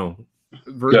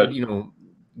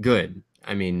 good.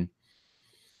 I mean,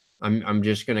 I'm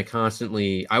just going to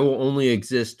constantly, I will only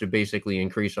exist to basically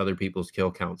increase other people's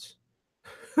kill counts.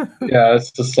 Yeah,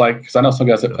 it's just like, because I know some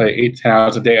guys that play 8-10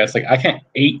 hours a day. It's like, I can't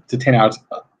 8 to 10 hours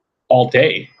all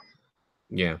day.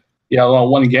 Yeah. Yeah, well,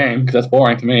 one game, because that's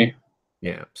boring to me.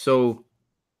 Yeah. So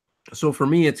for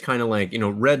me, it's kind of like,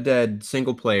 Red Dead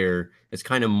single player is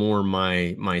kind of more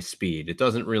my speed. It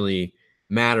doesn't really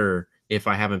matter if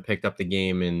I haven't picked up the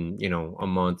game in, a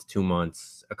month, 2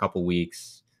 months, a couple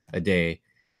weeks, a day.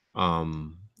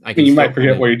 I can You still might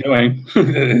forget what you're doing.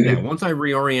 yeah, once I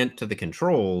reorient to the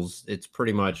controls, it's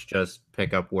pretty much just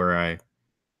pick up where I,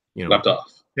 left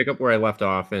off. Pick up where I left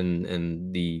off,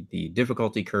 and the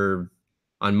difficulty curve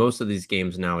on most of these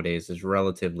games nowadays is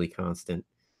relatively constant.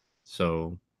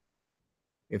 So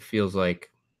it feels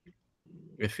like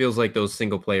those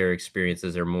single player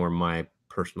experiences are more my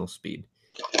personal speed.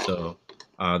 So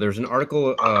there's an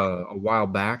article a while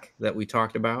back that we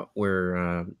talked about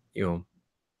where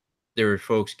there were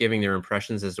folks giving their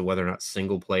impressions as to whether or not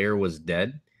single player was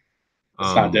dead.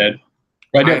 It's not dead.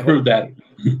 Red Dead proved that.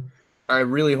 I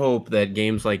really hope that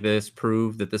games like this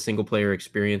prove that the single player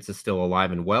experience is still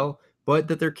alive and well, but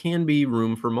that there can be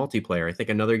room for multiplayer. I think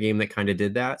another game that kind of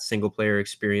did that, single player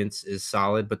experience is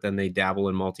solid, but then they dabble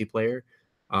in multiplayer.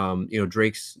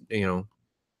 Drake's, the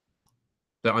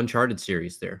Uncharted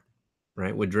series there,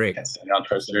 right? With Drake. Yes, the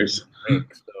Uncharted series.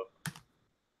 Drake, so.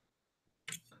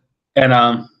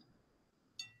 And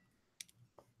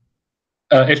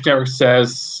H Network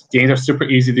says games are super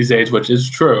easy these days, which is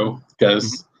true,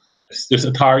 because there's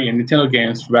Atari and Nintendo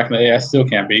games from back in the day I still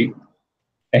can't beat.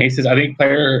 And he says, I think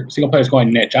single player is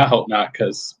going niche. I hope not,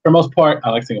 because for the most part, I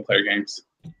like single player games.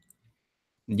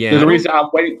 Yeah, there's a reason I'm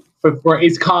waiting for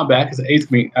Ace Combat, because I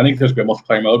think there's going to be a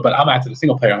multiplayer mode, but I'm after the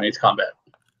single player on Ace Combat.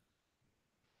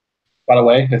 By the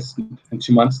way, it's in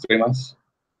 2 months, 3 months.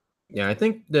 Yeah, I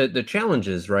think the challenge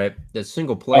is, right, that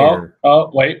single player.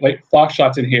 Wait,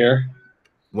 Foxshot's in here.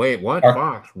 Wait, what?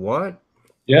 Fox? What?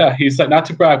 Yeah, he's like, not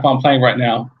to brag, but I'm playing right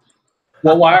now.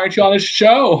 Well, why aren't you on this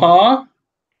show, huh?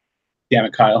 Damn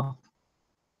it, Kyle.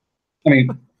 I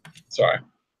mean, sorry.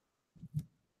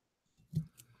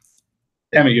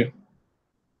 Damn it, you.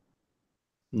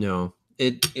 No,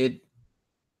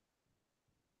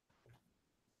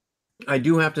 I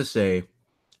do have to say,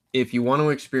 if you want to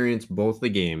experience both the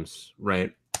games,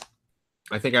 right?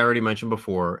 I think I already mentioned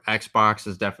before, Xbox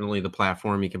is definitely the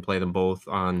platform. You can play them both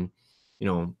on,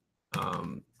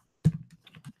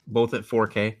 both at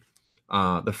 4K.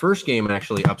 The first game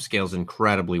actually upscales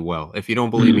incredibly well. If you don't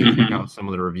believe me, check out some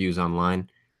of the reviews online.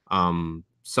 Some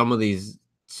of the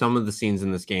scenes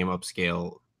in this game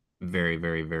upscale very,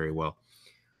 very, very well.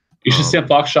 You should send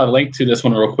Foxshot a link to this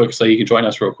one real quick so you can join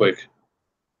us real quick.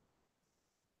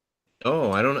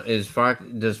 Oh, I don't know.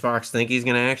 Does Fox think he's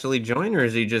gonna actually join, or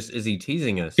is he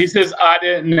teasing He us? says, I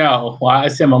didn't know. Well, I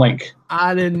sent him a link.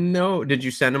 I didn't know. Did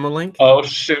you send him a link? Oh,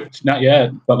 shoot. Not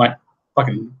yet, but my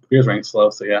fucking computer's running slow,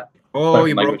 so yeah. Oh, Sorry for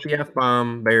you the broke language. the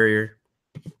F-bomb barrier.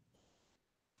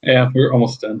 Yeah, we're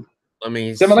almost done. Let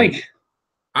me Send him a see. link.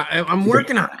 I'm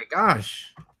working on it.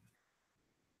 Gosh.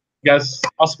 Guys,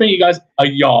 I'll spin you guys a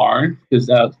yarn because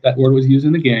that word was used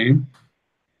in the game.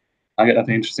 I got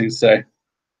nothing interesting to say.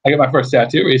 I got my first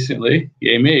tattoo recently.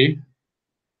 Yay me.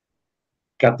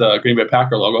 Got the Green Bay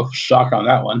Packer logo. Shock on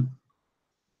that one.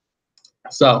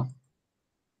 So,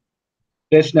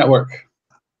 Dish Network.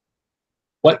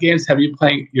 What games have you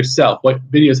playing yourself? What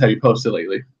videos have you posted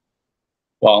lately?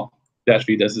 Well,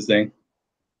 DashV does his thing.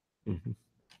 Mhm.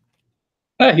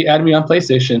 Hey, he added me on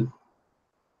PlayStation.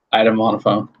 I had him on a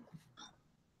phone.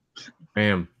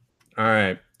 Bam. All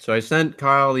right. So I sent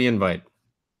Kyle the invite.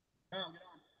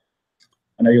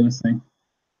 I know you're listening.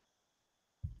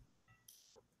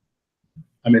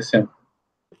 I miss him.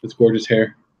 His gorgeous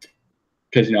hair.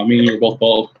 Because, me and you are both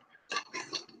bald.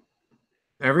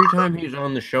 Every time he's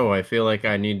on the show, I feel like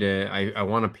I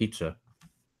want a pizza.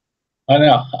 I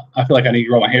know. I feel like I need to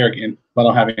grow my hair again, but I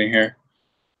don't have any hair.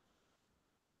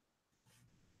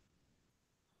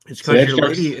 It's So because that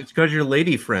starts. it's because your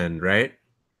lady friend, right?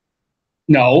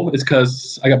 No, it's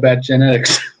because I got bad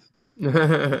genetics.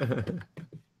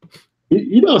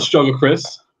 You know the struggle,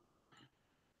 Chris.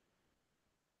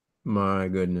 My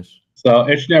goodness. So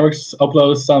H Networks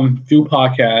uploads some few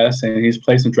podcasts, and he's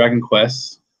played some Dragon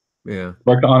Quests. Yeah.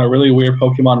 Working on a really weird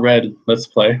Pokemon Red Let's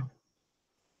Play.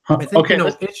 I think, Okay,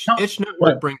 let's. Itch Network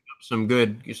What? brings up some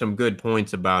good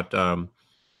points about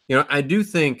I do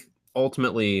think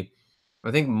ultimately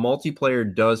I think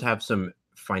multiplayer does have some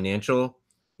financial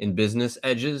and business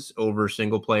edges over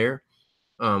single player.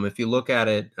 If you look at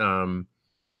it,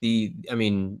 I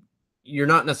mean, you're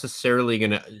not necessarily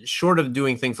gonna, short of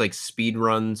doing things like speed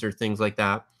runs or things like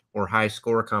that, or high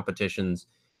score competitions.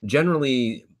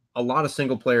 Generally, a lot of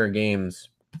single player games,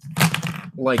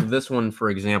 like this one, for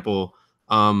example,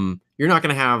 you're not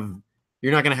gonna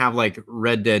have like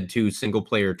Red Dead 2 single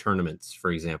player tournaments,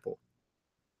 for example,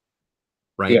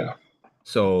 right? Yeah.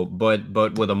 So, but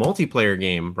with a multiplayer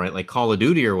game, right, like Call of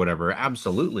Duty or whatever,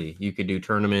 absolutely, you could do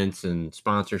tournaments and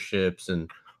sponsorships and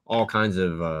all kinds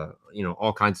of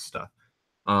all kinds of stuff.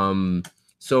 Um,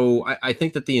 so I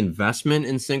think that the investment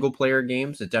in single player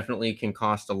games, it definitely can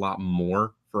cost a lot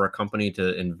more for a company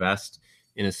to invest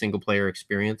in a single player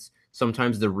experience.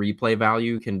 Sometimes the replay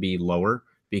value can be lower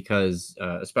because,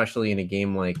 especially in a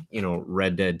game like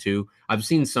Red Dead 2, I've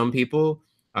seen some people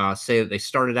say that they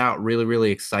started out really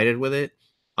really excited with it.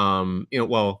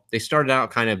 Well, they started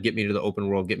out kind of get me to the open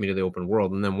world, get me to the open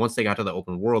world, and then once they got to the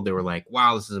open world, they were like,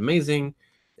 "Wow, this is amazing."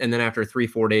 And then after 3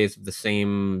 4 days of the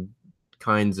same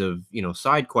kinds of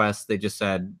side quests, they just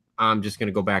said, I'm just going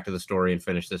to go back to the story and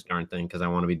finish this darn thing because I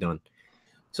want to be done.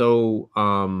 So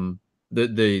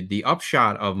the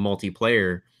upshot of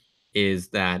multiplayer is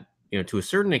that to a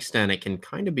certain extent it can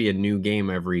kind of be a new game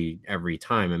every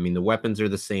time. I mean, the weapons are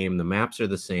the same, the maps are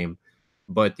the same,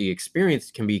 but the experience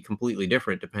can be completely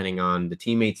different depending on the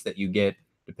teammates that you get,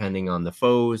 depending on the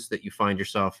foes that you find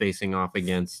yourself facing off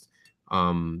against.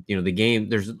 The game,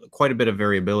 there's quite a bit of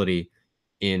variability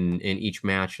in each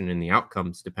match and in the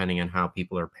outcomes depending on how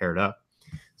people are paired up.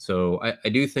 So I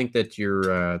do think that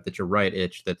you're right,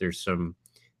 Itch, that there's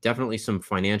definitely some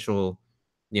financial,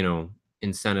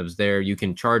 incentives there. You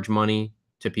can charge money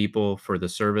to people for the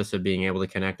service of being able to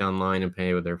connect online and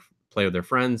play with their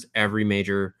friends. Every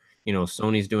major,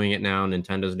 Sony's doing it now,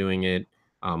 Nintendo's doing it,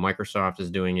 Microsoft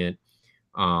is doing it.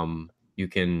 You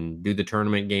can do the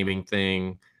tournament gaming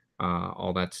thing,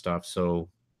 all that stuff. So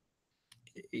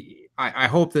I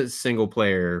hope that single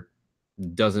player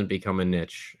doesn't become a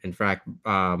niche. In fact,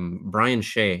 Brian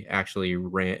Shea actually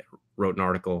wrote an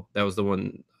article. That was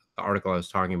the article I was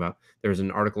talking about. There was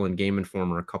an article in Game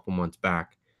Informer a couple months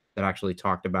back that actually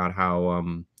talked about how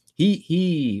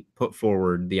he put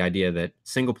forward the idea that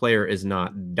single player is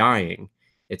not dying;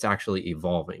 it's actually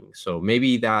evolving. So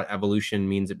maybe that evolution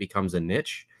means it becomes a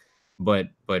niche. But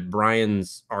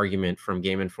Brian's argument from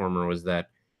Game Informer was that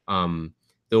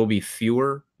there will be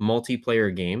fewer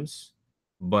multiplayer games,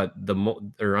 but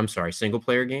I'm sorry, single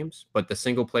player games, but the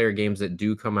single player games that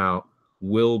do come out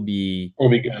will be Will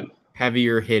be good.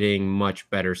 heavier hitting, much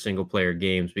better single player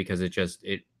games because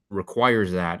it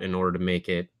requires that in order to make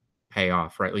it pay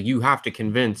off, right? Like you have to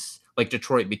convince, like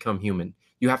Detroit Become Human,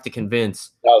 you have to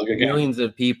convince That was a good game. millions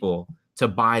of people to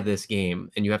buy this game,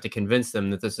 and you have to convince them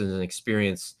that this is an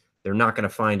experience they're not going to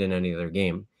find in any other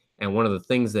game. And one of the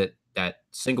things that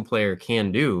single player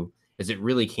can do is it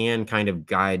really can kind of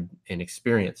guide an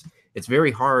experience. It's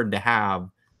very hard to have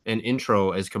an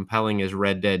intro as compelling as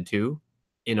Red Dead 2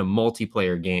 in a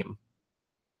multiplayer game.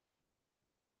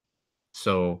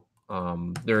 So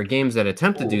there are games that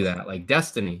attempt to do that, like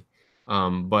Destiny.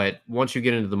 But once you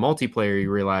get into the multiplayer,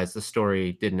 you realize the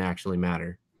story didn't actually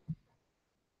matter.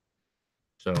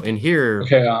 So in here,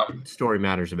 Okay, story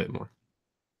matters a bit more.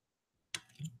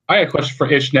 I have a question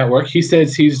for Itch Network. He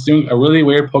says he's doing a really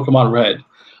weird Pokemon Red.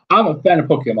 I'm a fan of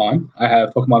Pokemon. I have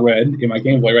Pokemon Red in my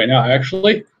Game Boy right now,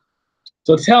 actually.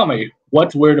 So tell me,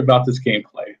 what's weird about this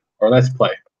gameplay? Or let's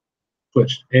play.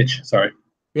 Itch, sorry.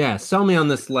 Yeah, sell me on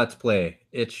this Let's Play,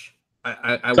 Itch.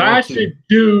 I actually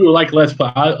do like Let's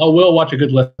Play. I will watch a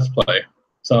good Let's Play.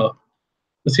 So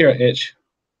let's hear it, Itch.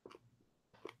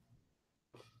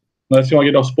 Unless you want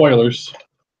to get no spoilers.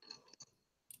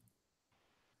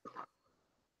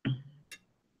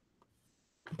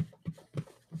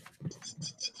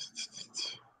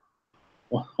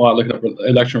 Well, looking up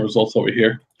election results over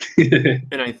here.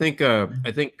 And I think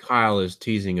Kyle is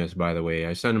teasing us, by the way.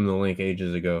 I sent him the link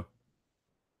ages ago.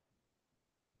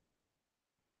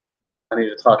 I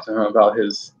need to talk to him about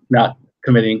his not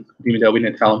committing, even though we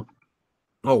didn't tell him.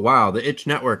 Oh wow, the Itch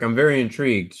Network. I'm very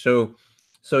intrigued. So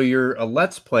you're a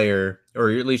Let's Player,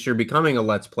 or at least you're becoming a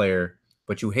Let's Player,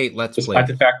 but you hate Let's Play. Despite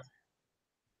the fact.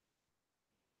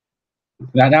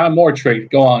 Now I'm more intrigued.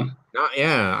 Go on.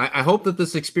 Yeah, I hope that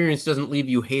this experience doesn't leave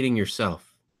you hating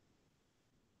yourself.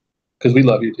 Because we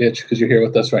love you, Itch, because you're here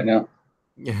with us right now.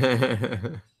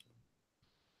 The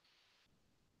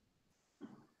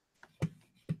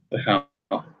hell?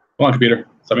 Come on, computer.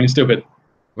 Stop being stupid.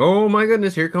 Oh my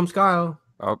goodness, here comes Kyle.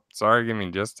 Oh, sorry, give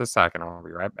me just a second. I'll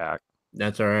be right back.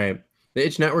 That's all right. The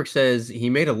Itch Network says he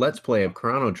made a Let's Play of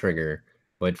Chrono Trigger,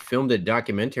 but filmed it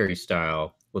documentary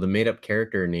style with a made-up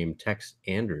character named Tex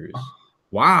Andrews.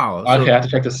 Wow. Okay, I have to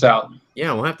check this out.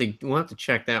 Yeah, we'll have to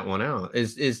check that one out.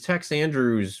 Is Tex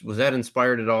Andrews, was that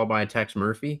inspired at all by Tex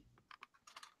Murphy?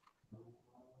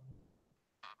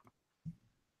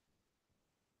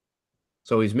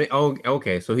 So he's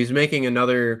okay. So he's making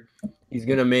another. He's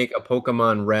gonna make a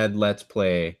Pokemon Red Let's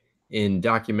Play in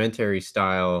documentary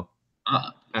style.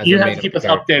 You have to keep us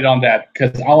updated on that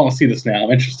because I want to see this now.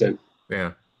 I'm interested.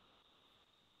 Yeah.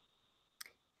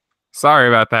 Sorry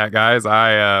about that, guys.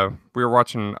 We were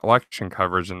watching election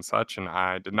coverage and such, and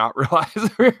I did not realize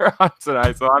we were on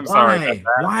tonight. So I'm sorry about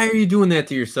that. Why are you doing that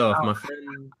to yourself, my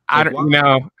friend? I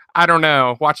don't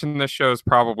know. Watching this show is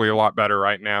probably a lot better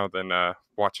right now than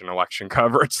watching election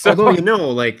coverage. So.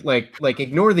 Although like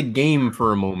ignore the game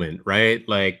for a moment, right?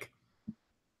 Like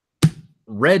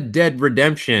Red Dead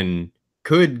Redemption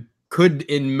could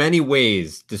in many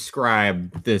ways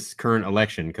describe this current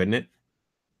election, couldn't it?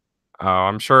 Oh,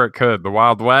 I'm sure it could. The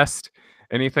Wild West,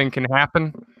 anything can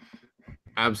happen.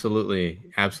 Absolutely.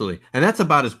 And that's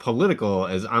about as political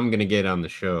as I'm going to get on the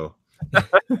show.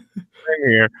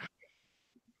 Here.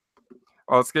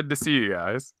 Well, it's good to see you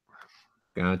guys.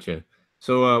 Gotcha.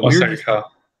 So,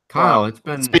 Kyle, it's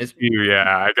been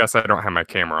yeah. I guess I don't have my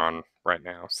camera on right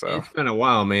now, so it's been a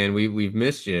while, man. We've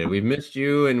missed you. We've missed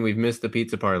you, and we've missed the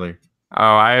pizza parlor.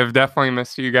 Oh, I have definitely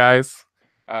missed you guys.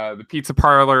 The pizza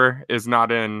parlor is not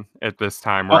in at this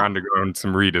time. We're undergoing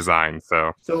some redesign.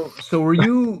 So were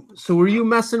you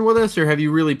messing with us, or have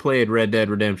you really played Red Dead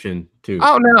Redemption 2?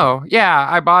 Oh no, yeah,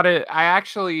 I bought it. I'm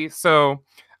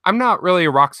not really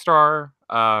a Rockstar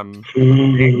kind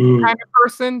of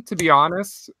person, to be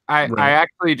honest. I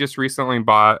actually just recently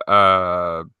bought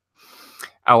LA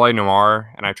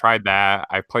Noire, and I tried that.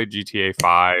 I played GTA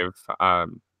 5.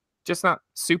 Just not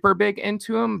super big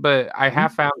into them, but I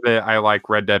have found that I like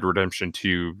Red Dead Redemption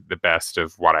 2 the best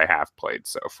of what I have played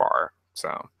so far.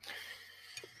 So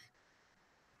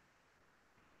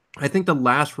I think the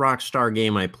last Rockstar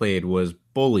game I played was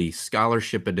Bully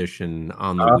Scholarship Edition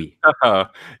on the Wii.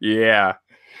 Yeah.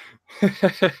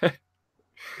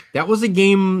 That was a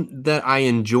game that I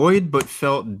enjoyed but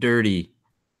felt dirty.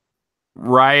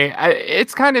 Right.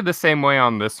 It's kind of the same way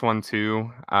on this one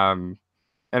too.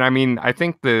 And I mean, I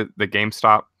think the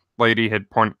GameStop lady had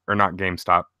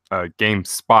GameSpot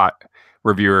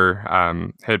reviewer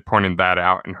had pointed that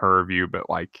out in her review, but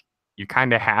like you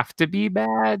kind of have to be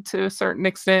bad to a certain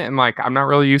extent, and like I'm not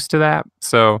really used to that,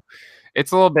 so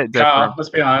it's a little bit different. Let's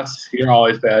be honest, you're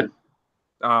always bad.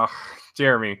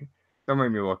 Jeremy, don't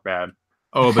make me look bad.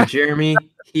 Oh, but Jeremy,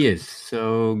 he is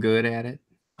so good at it.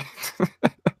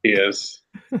 He is.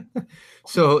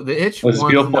 So the Itch was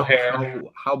wants beautiful to know hair.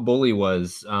 How Bully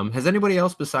was. Has anybody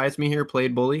else besides me here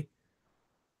played Bully?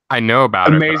 I know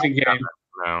about Amazing it. game.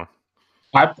 No.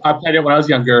 I played it when I was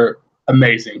younger.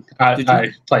 Amazing.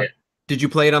 I play it. Did you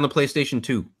play it on the PlayStation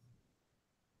 2?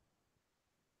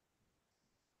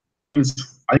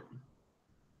 I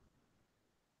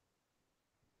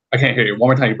can't hear you. One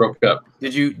more time, you broke up.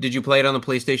 Did you play it on the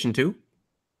PlayStation 2?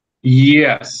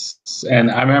 Yes,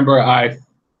 and I remember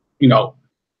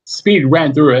speed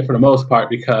ran through it for the most part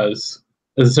because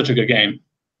this is such a good game.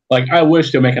 Like, I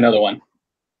wish they'll make another one.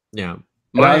 Yeah.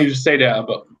 And I don't just say that,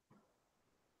 but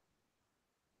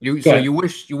you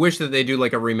wish that they do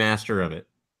like a remaster of it.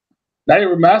 not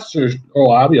even remastered.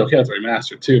 Oh, I'll be okay with a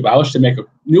remaster too, but I wish they make a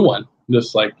new one,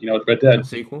 just like with Red Dead. A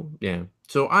sequel, yeah.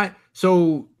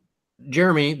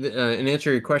 Jeremy, in answer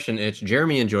to your question, it's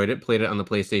Jeremy enjoyed it, played it on the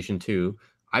PlayStation 2.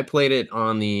 I played it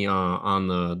on the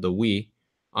Wii.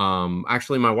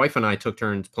 Actually, my wife and I took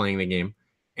turns playing the game,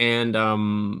 and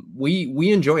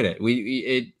we enjoyed it.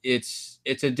 It's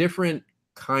a different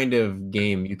kind of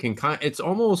game. It's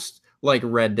almost like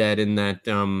Red Dead in that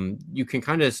you can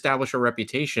kind of establish a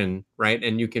reputation, right?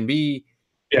 And you can be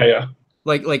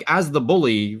like as the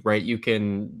bully, right? You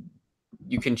can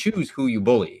choose who you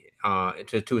bully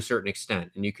to a certain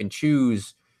extent, and you can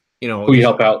choose, who you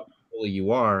help out. Bully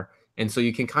you are, and so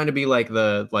you can kind of be like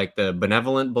the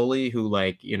benevolent bully who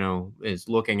is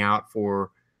looking out for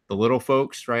the little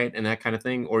folks, right, and that kind of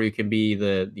thing, or you can be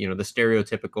the the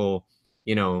stereotypical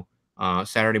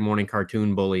Saturday morning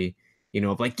cartoon bully,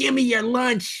 of like, give me your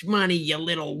lunch money, you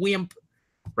little wimp,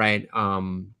 right?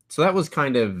 So that was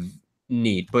kind of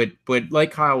neat, but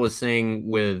like Kyle was saying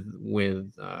with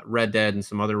Red Dead and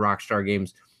some other Rockstar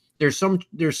games, there's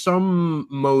some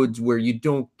modes where you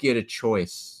don't get a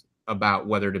choice about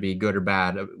whether to be good or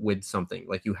bad with something.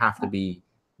 Like, you have to be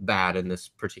bad in this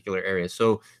particular area.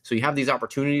 So you have these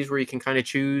opportunities where you can kind of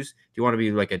choose. Do you want to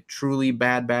be like a truly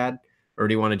bad, or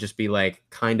do you want to just be like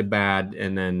kind of bad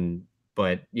and then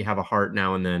but you have a heart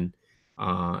now and then?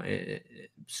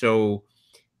 So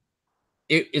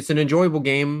it's an enjoyable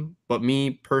game, but me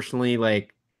personally,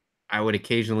 like, I would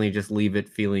occasionally just leave it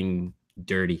feeling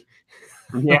dirty.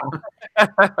 Yeah.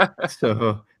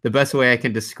 So the best way I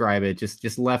can describe it,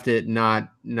 just left it not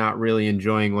really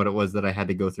enjoying what it was that I had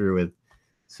to go through with.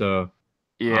 So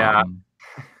yeah,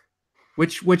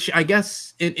 which I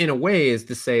guess in a way is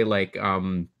to say, like,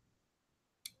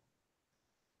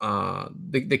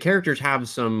 the characters have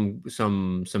some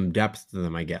depth to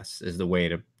them, I guess, is the way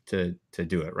to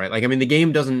do it, right? Like, I mean, the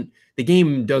game doesn't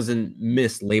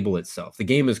mislabel itself. The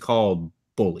game is called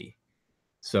Bully.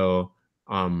 So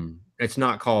it's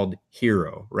not called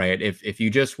Hero, right? If you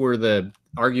just were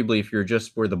arguably if you're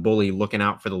just were the bully looking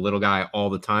out for the little guy all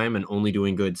the time and only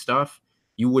doing good stuff,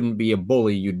 you wouldn't be a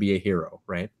bully, you'd be a hero,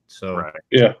 right? So right.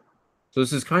 Yeah. So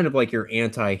this is kind of like your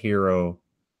anti-hero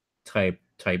type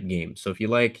game. So if you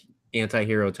like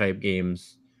anti-hero type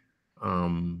games,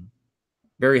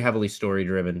 very heavily story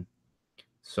driven.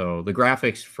 So the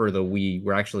graphics for the Wii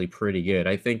were actually pretty good.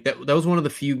 I think that was one of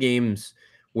the few games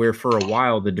where for a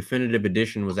while the definitive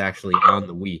edition was actually on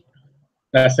the Wii.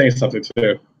 That's saying something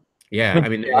too. Yeah, I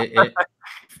mean, it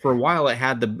for a while it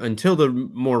had until the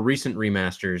more recent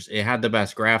remasters, it had the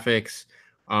best graphics.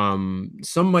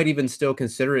 Some might even still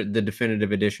consider it the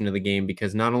definitive edition of the game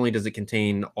because not only does it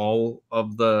contain all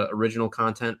of the original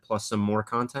content plus some more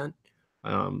content,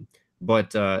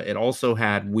 but it also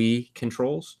had Wii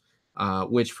controls,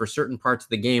 which for certain parts of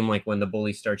the game, like when the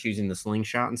bully starts using the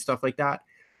slingshot and stuff like that,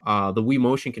 the Wii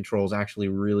motion controls actually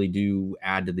really do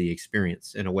add to the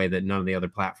experience in a way that none of the other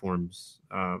platforms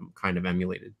kind of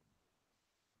emulated.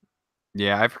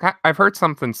 Yeah, I've heard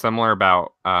something similar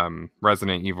about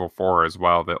Resident Evil 4 as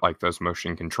well, that like those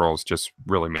motion controls just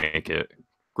really make it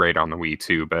great on the Wii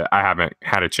too, but I haven't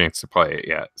had a chance to play it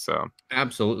yet. So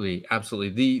absolutely.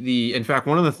 The in fact,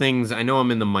 one of the things, I know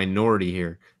I'm in the minority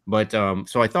here, but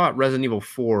so I thought Resident Evil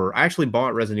 4, I actually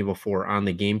bought Resident Evil 4 on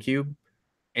the GameCube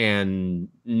and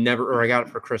I got it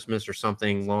for Christmas or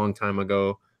something long time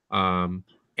ago,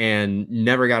 and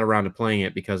never got around to playing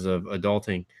it because of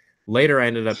adulting. Later, I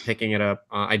ended up picking it up.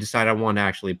 I decided I wanted to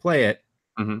actually play it,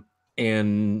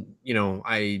 and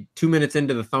I 2 minutes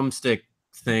into the thumbstick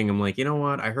thing, I'm like, you know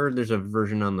what? I heard there's a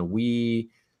version on the Wii,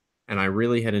 and I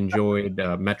really had enjoyed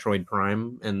Metroid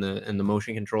Prime and the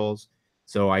motion controls.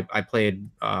 So I played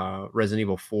Resident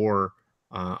Evil 4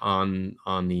 on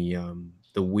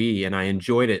the Wii, and I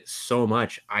enjoyed it so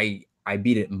much. I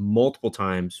beat it multiple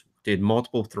times, did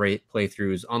multiple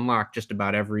playthroughs, unlocked just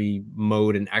about every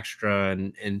mode and extra,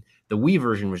 and the Wii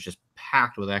version was just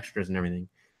packed with extras and everything.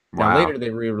 Now wow. later they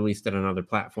re-released it on other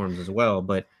platforms as well,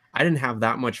 but I didn't have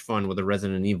that much fun with the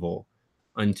Resident Evil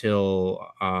until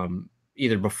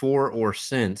either before or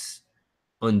since,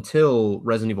 until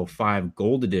Resident Evil 5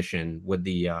 Gold Edition with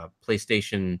the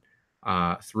PlayStation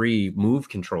 3 Move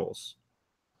controls.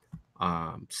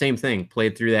 Same thing.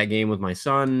 Played through that game with my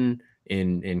son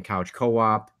in couch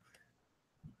co-op.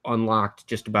 unlocked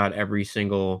just about every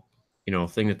single,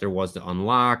 thing that there was to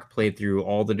unlock, played through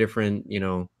all the different,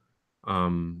 all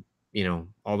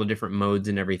the different modes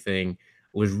and everything.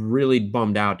 Was really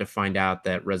bummed out to find out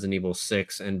that Resident Evil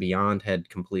 6 and beyond had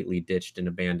completely ditched and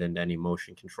abandoned any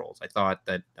motion controls. I thought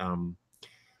that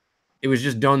it was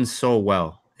just done so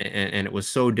well, and it was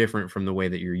so different from the way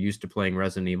that you're used to playing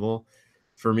Resident Evil.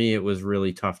 For me, it was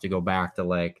really tough to go back to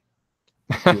like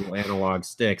dual analog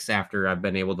sticks after I've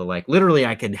been able to like literally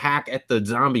I could hack at the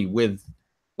zombie with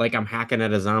like I'm hacking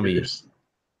at a zombie,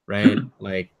 right?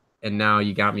 Like, and now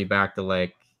you got me back to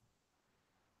like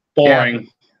boring.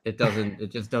 It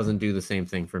just doesn't do the same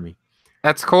thing for me.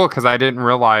 That's cool because I didn't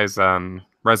realize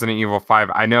Resident Evil 5.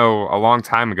 I know a long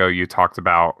time ago you talked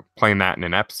about playing that in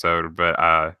an episode, but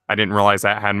I didn't realize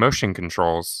that had motion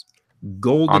controls.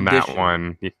 Gold on edition. That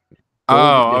one.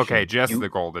 Gold edition. Okay, just the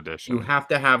gold edition. You have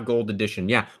to have gold edition,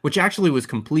 yeah. Which actually was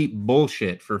complete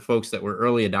bullshit for folks that were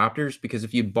early adopters, because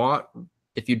if you'd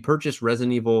purchased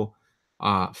Resident Evil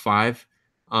 5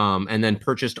 and then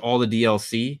purchased all the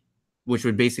DLC, which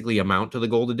would basically amount to the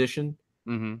gold edition,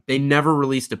 they never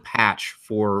released a patch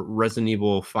for Resident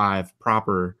Evil 5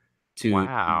 proper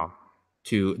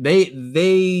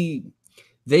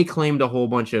they claimed a whole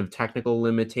bunch of technical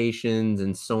limitations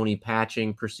and Sony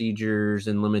patching procedures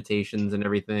and limitations and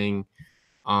everything.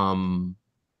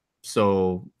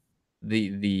 So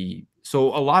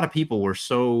so a lot of people were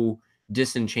so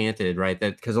disenchanted, right?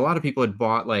 That because a lot of people had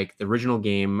bought like the original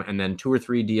game and then 2 or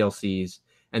 3 DLCs,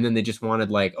 and then they just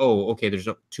wanted like, oh, okay, there's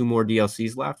 2 more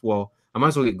DLCs left. Well, I might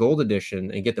as well get gold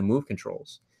edition and get the move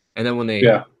controls. And then when they,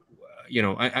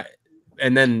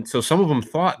 and then so some of them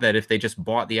thought that if they just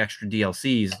bought the extra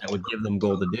DLCs, that would give them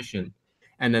gold edition.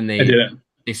 And then they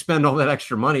spend all that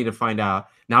extra money to find out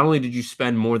not only did you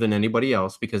spend more than anybody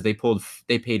else because they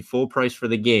paid full price for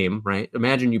the game, right?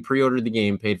 Imagine you pre-ordered the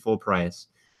game, paid full price.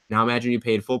 Now imagine you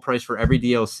paid full price for every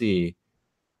DLC,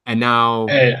 and now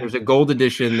there's a gold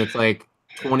edition that's like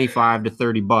 $25 to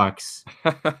 $30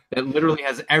 that literally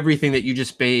has everything that you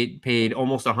just paid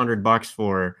almost $100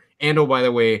 for. And oh, by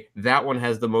the way, that one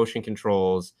has the motion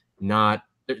controls, none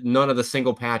of the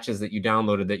single patches that you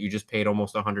downloaded that you just paid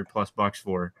almost $100+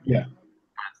 for. Yeah,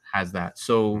 has that.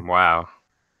 So wow.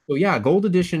 So yeah, gold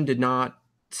edition did not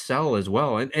sell as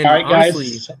well. And all right, honestly,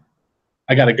 guys,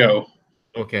 I gotta go.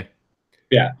 Okay.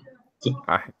 Yeah. All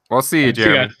right. We'll see you,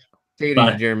 Jeremy. Take it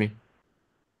easy, Jeremy.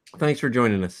 Thanks for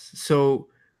joining us. So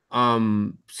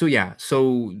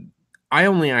so I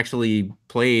only actually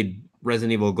played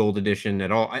Resident Evil Gold Edition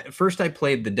at all. First I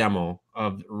played the demo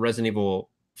of Resident Evil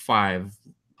 5,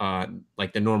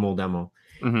 like the normal demo.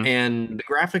 And the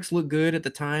graphics looked good at the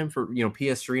time for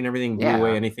PS3 and everything, blew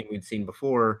away anything we'd seen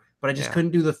before. But I just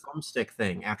couldn't do the thumbstick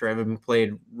thing after having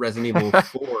played Resident Evil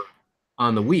 4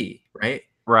 on the Wii, right?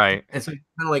 Right. And so kind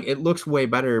of like it looks way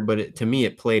better, but to me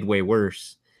it played way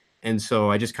worse. And so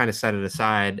I just kind of set it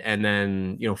aside. And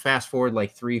then, fast forward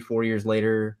like 3-4 years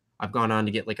later, I've gone on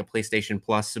to get like a PlayStation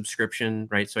Plus subscription,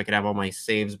 right? So I could have all my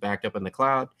saves backed up in the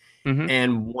cloud.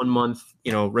 And 1 month,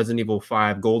 Resident Evil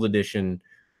 5 Gold Edition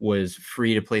was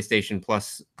free to PlayStation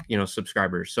Plus,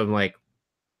 subscribers. So I'm like,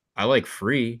 I like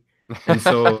free. And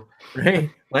so, right?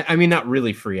 Like, I mean, not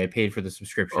really free. I paid for the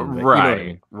subscription. But right. You know what I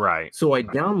mean? Right. So I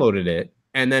downloaded it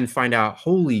and then find out,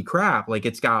 holy crap, like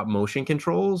it's got motion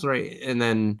controls, right? And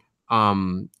then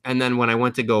when I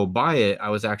went to go buy it, I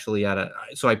was actually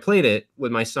so I played it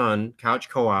with my son, couch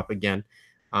co-op again.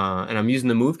 And I'm using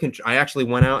the Move control. I actually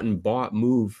went out and bought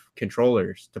Move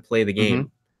controllers to play the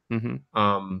game.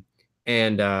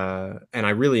 And I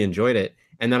really enjoyed it.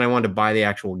 And then I wanted to buy the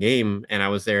actual game, and I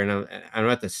was there, and I'm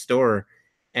at the store,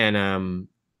 and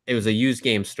it was a used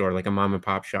game store, like a mom and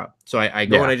pop shop. So I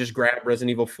go and I just grab Resident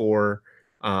Evil 4,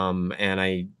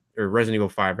 or Resident Evil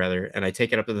 5 rather, and I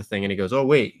take it up to the thing, and he goes, "Oh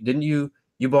wait, didn't you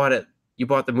bought it? You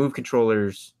bought the Move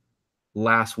controllers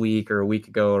last week or a week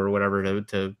ago or whatever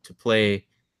to play,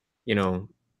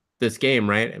 this game,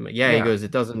 right?" I'm like, yeah. He goes,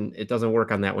 it doesn't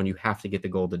work on that one. You have to get the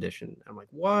gold edition. I'm like,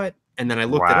 what? And then I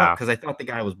looked it up because I thought the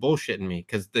guy was bullshitting me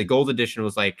because the gold edition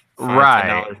was like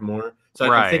 $5-10 more.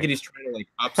 So I'm thinking he's trying to like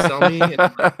upsell me. And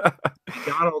I'm like, I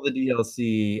got all the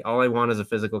DLC. All I want is a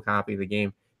physical copy of the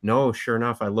game. No, sure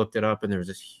enough, I looked it up and there was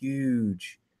this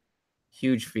huge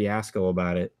fiasco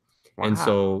about it. Wow. And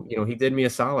so, he did me a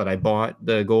solid. I bought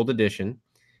the gold edition,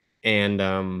 and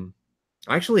I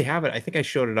actually have it. I think I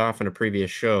showed it off in a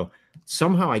previous show.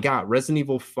 Somehow I got Resident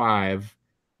Evil 5,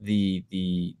 the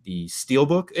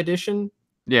Steelbook edition.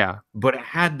 Yeah. But it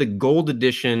had the gold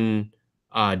edition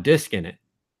disc in it.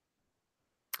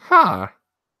 Huh.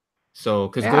 So,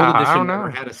 because Gold Yeah, I Edition don't never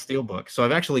know. had a steelbook, so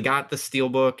I've actually got the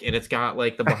steelbook, and it's got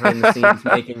like the behind the scenes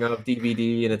making of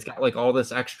DVD, and it's got like all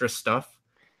this extra stuff,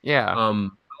 Yeah.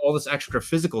 all this extra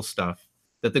physical stuff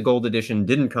that the Gold Edition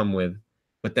didn't come with,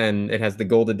 but then it has the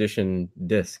Gold Edition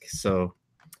disc. So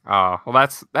Oh, well,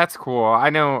 that's cool. I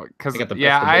know I because got the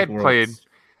yeah, best of both worlds.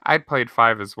 I'd played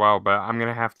 5 as well, but I'm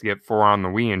gonna have to get 4 on the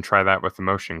Wii and try that with the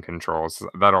motion controls.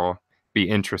 That'll be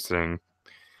interesting.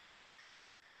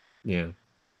 Yeah.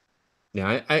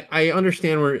 Yeah, I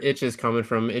understand where Itch is coming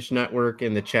from. Itch Network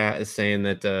in the chat is saying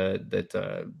that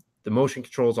the motion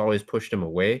controls always pushed him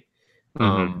away.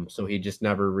 Hmm. So he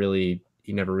never really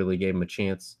gave him a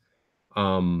chance.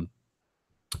 Um,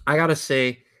 I gotta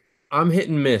say, I'm hit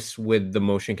and miss with the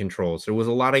motion controls. There was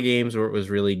a lot of games where it was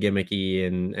really gimmicky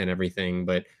and everything,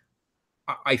 but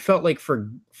I felt like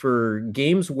for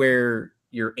games where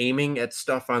you're aiming at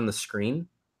stuff on the screen,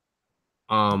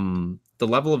 the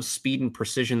level of speed and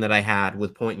precision that I had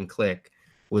with point and click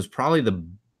was probably the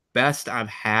best I've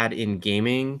had in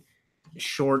gaming,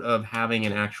 short of having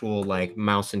an actual like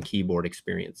mouse and keyboard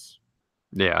experience.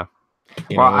 Yeah.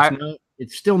 You Well, know,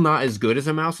 it's still not as good as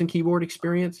a mouse and keyboard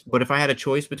experience, but if I had a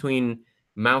choice between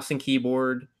mouse and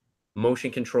keyboard,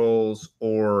 motion controls,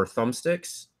 or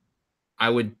thumbsticks, I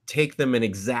would take them in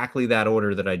exactly that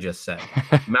order that I just said.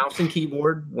 Mouse and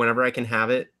keyboard whenever I can have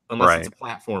it, unless it's right. a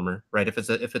platformer, right? If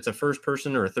it's a first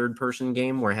person or a third person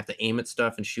game where I have to aim at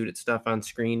stuff and shoot at stuff on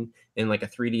screen in like a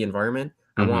 3D environment,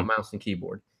 I Hmm. want mouse and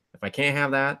keyboard. If I can't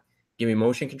have that, give me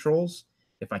motion controls.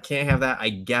 If I can't have that, I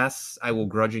guess I will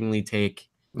grudgingly take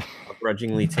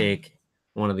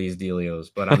one of these dealios,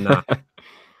 but I'm not.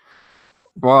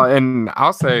 Well, and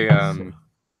I'll say, So,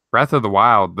 Breath of the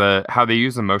Wild, how they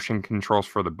use the motion controls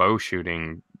for the bow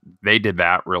shooting, they did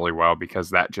that really well because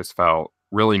that just felt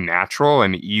really natural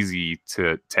and easy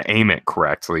to aim it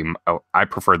correctly. I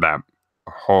prefer that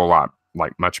a whole lot,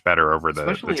 like much better over the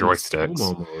especially in the joysticks.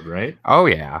 slow-mo mode, right? Oh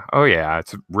yeah,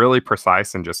 it's really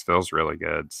precise and just feels really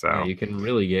good. Yeah, So you can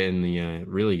really get in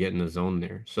the zone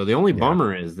there. So the only yeah,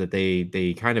 bummer is that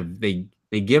they kind of they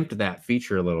gimped that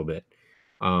feature a little bit.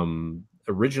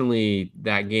 Originally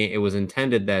that game it was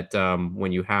intended that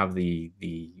when you have the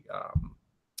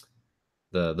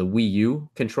Wii U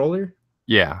controller,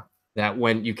 yeah. that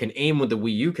when you can aim with the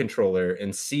Wii U controller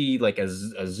and see like a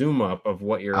zoom up of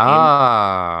what you're aiming.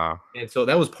 Ah, And so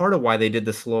that was part of why they did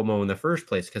the slow mo in the first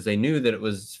place, because they knew that it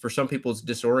was for some people it's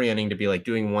disorienting to be like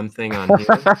doing one thing on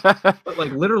here. But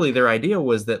like literally their idea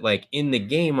was that like in the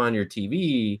game on your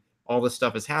TV, all this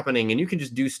stuff is happening and you can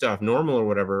just do stuff normal or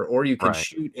whatever, or you can right.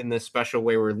 shoot in this special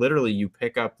way where literally you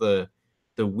pick up the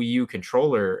Wii U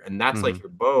controller and that's like Mhm. your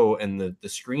bow and the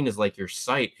screen is like your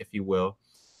sight, if you will.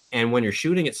 And when you're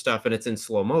shooting at stuff and it's in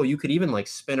slow mo, you could even like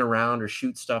spin around or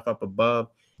shoot stuff up above,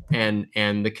 and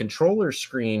the controller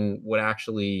screen would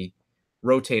actually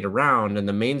rotate around, and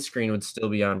the main screen would still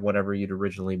be on whatever you'd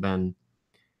originally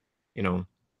you know,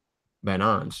 been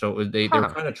on. So they were Huh.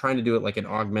 kind of trying to do it like an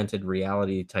augmented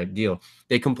reality type deal.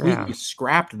 They Yeah. completely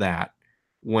scrapped that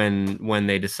when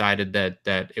they decided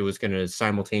that it was going to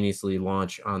simultaneously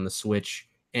launch on the Switch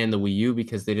and the Wii U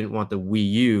because they didn't want the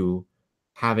Wii U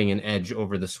having an edge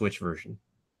over the Switch version.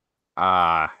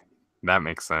 Ah, that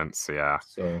makes sense. Yeah.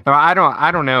 So No, I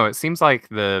don't know. It seems like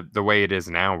the way it is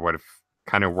now would have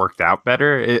kind of worked out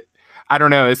better. I don't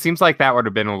know. It seems like that would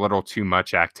have been a little too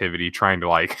much activity trying to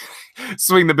like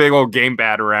swing the big old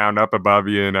gamepad around up above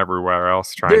you and everywhere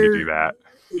else trying to do there, that.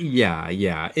 yeah,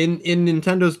 yeah. In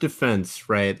Nintendo's defense,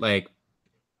 right? Like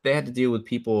they had to deal with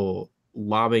people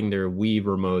lobbing their Wii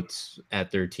remotes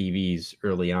at their TVs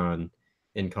early on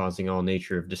and causing all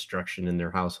nature of destruction in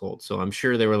their household. So I'm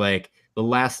sure they were like, the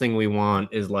last thing we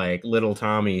want is like little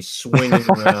Tommy swinging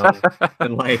around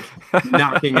and like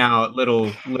knocking out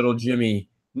little Jimmy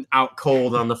out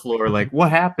cold on the floor. Like, what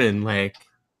happened? Like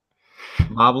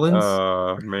moblins?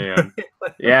 Oh man.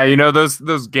 Yeah, you know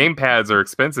those game pads are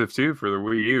expensive too for the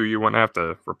Wii U. You wouldn't have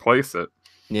to replace it.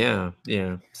 Yeah,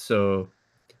 yeah. So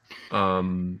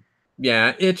Um,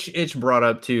 yeah, Itch brought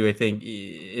up too, I think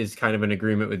is kind of an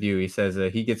agreement with you. He says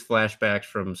he gets flashbacks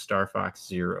from Star Fox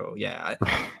Zero. Yeah,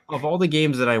 of all the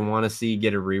games that I want to see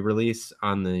get a re-release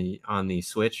on the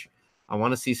Switch, I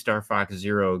want to see Star Fox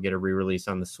Zero get a re-release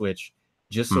on the Switch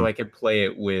just Hmm. so I could play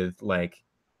it with like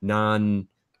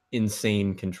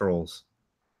non-insane controls.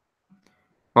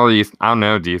 Well, I don't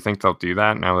know. Do you think they'll do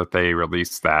that now that they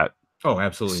released that Oh,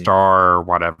 absolutely. Star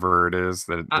whatever it is,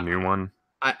 the I new one?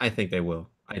 I think they will.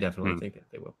 I definitely Hmm. think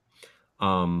that they will.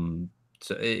 Um,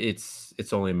 so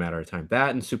it's only a matter of time.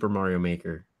 That and Super Mario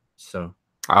Maker. So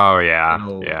Oh yeah,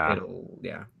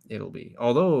 yeah. it'll be.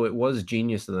 Although it was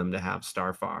genius of them to have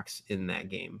Star Fox in that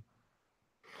game.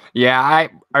 Yeah,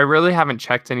 I really haven't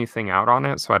checked anything out on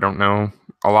it, so I don't know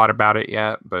a lot about it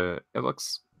yet, but it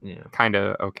looks Yeah. kind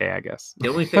of okay, I guess. The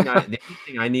only thing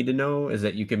I need to know is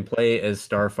that you can play as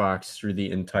Star Fox through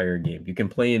the entire game. You can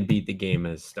play and beat the game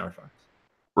as Star Fox.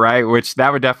 Right, which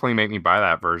that would definitely make me buy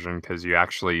that version because you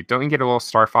actually don't you get a little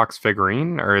Star Fox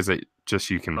figurine, or is it just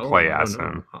you can Oh, play I don't as know.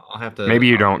 him? Maybe Maybe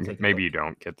you I'll have to don't. take a Maybe look. you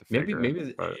don't get the Maybe figure,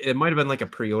 maybe but it might have been like a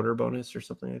pre-order bonus or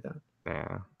something like that.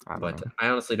 yeah, I don't But know. I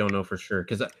honestly don't know for sure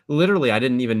because literally I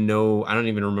didn't even know. I don't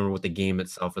even remember what the game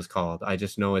itself is called. I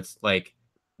just know it's like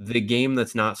the game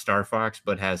that's not Star Fox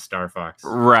but has Star Fox.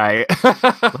 Right.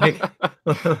 Like,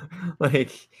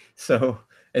 like so.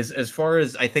 As far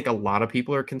as I think a lot of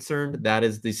people are concerned, that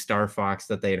is the Star Fox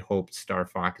that they had hoped Star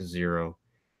Fox Zero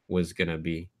was gonna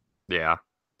be. Yeah.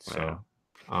 Yeah. So,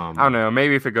 I don't know.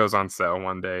 Maybe if it goes on sale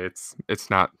one day, it's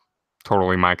not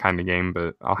totally my kind of game,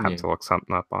 but I'll have yeah. to look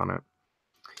something up on it.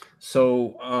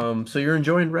 So you're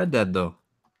enjoying Red Dead though?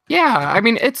 Yeah, I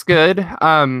mean it's good.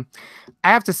 I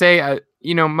have to say,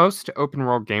 most open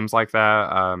world games like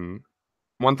that.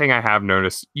 One thing I have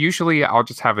noticed, usually I'll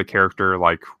just have a character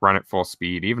like run at full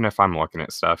speed, even if I'm looking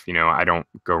at stuff. I don't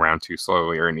go around too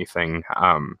slowly or anything.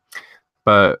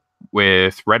 But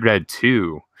with Red Dead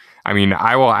 2, I mean,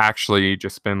 I will actually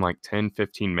just spend like 10,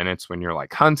 15 minutes when you're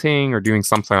like hunting or doing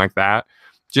something like that,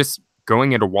 just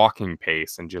going at a walking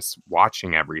pace and just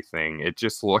watching everything. It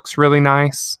just looks really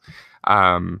nice.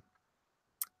 Um,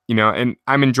 and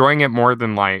I'm enjoying it more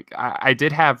than like I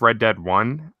did have Red Dead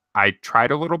 1. I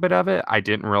tried a little bit of it. I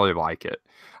didn't really like it.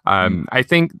 I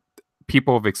think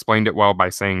people have explained it well by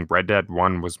saying Red Dead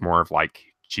 1 was more of like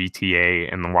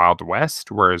GTA in the Wild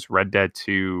West, whereas Red Dead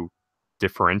 2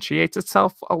 differentiates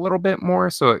itself a little bit more.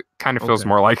 So it kind of feels Okay.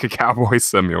 more like a cowboy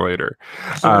simulator.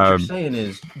 So what you're saying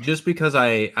is just because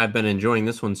I've been enjoying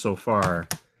this one so far,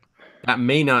 that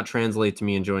may not translate to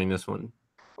me enjoying this one.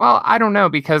 Well, I don't know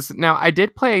because now I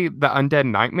did play the Undead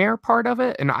Nightmare part of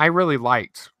it, and I really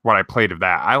liked what I played of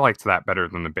that. I liked that better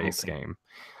than the base Okay. game.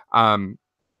 Um,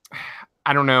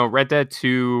 I don't know. Red Dead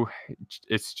 2,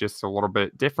 it's just a little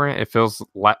bit different. It feels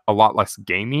a lot less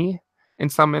gamey in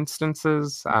some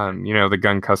instances. The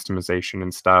gun customization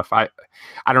and stuff. I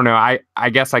don't know. I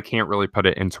guess I can't really put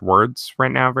it into words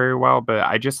right now very well, but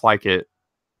I just like it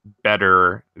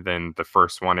better than the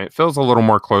first one. It feels a little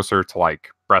more closer to like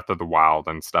Breath of the Wild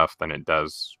and stuff than it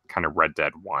does kind of Red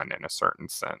Dead 1 in a certain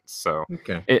sense. So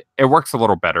Okay. it works a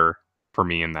little better for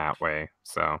me in that way.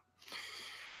 So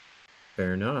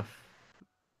Fair enough.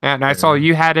 and I Fair saw enough.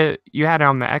 you had it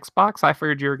on the Xbox. I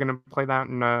figured you were gonna play that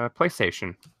in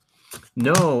PlayStation.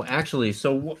 No, actually,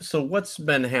 so what's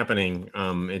been happening?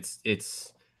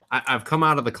 I've come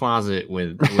out of the closet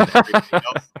with everything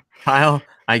else. Kyle,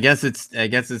 I guess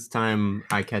it's time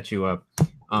I catch you up.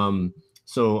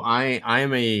 So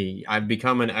I've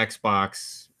become an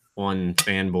Xbox One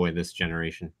fanboy this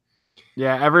generation.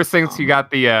 Yeah, ever since you Um,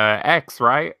 got the X,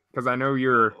 right? Because I know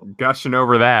you're gushing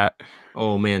over that.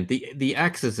 oh man, the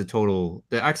X is a total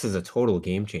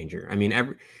game changer. I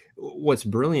mean, what's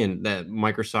brilliant that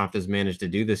Microsoft has managed to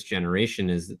do this generation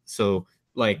is so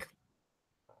like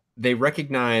they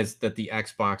recognize that the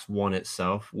Xbox One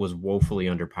itself was woefully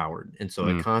underpowered, and so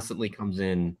it Mm, constantly comes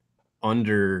in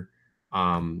under,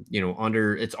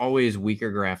 under. It's always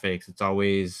weaker graphics. It's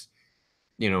always,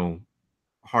 you know,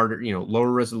 harder,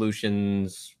 lower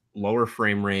resolutions, lower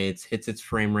frame rates. Hits its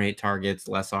frame rate targets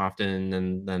less often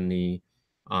than the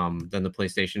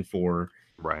PlayStation 4.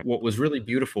 right. What was really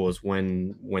beautiful is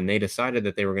when they decided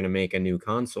that they were going to make a new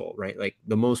console, right? Like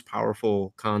the most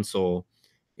powerful console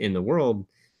in the world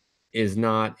is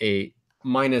not a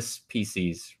minus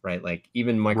PCs, right? Like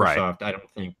even Right. Microsoft, I don't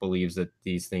think believes that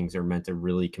these things are meant to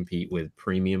really compete with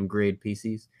premium grade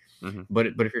PCs. Hmm. But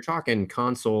if you're talking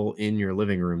console in your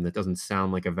living room that doesn't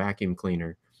sound like a vacuum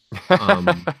cleaner,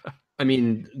 um, I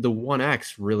mean the One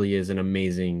X really is an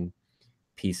amazing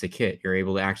piece of kit. You're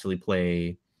able to actually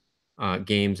play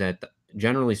games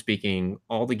generally speaking,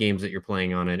 all the games that you're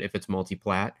playing on it, if it's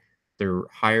multi-plat, they're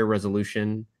higher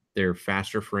resolution, they're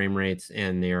faster frame rates,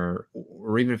 and or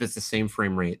even if it's the same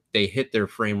frame rate, they hit their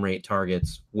frame rate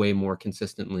targets way more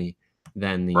consistently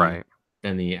than the Right.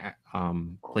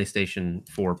 PlayStation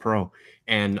 4 Pro.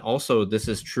 And also, this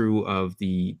is true of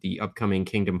the upcoming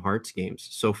Kingdom Hearts games.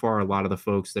 So far, a lot of the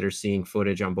folks that are seeing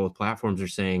footage on both platforms are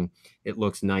saying it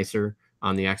looks nicer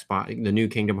on the Xbox. The new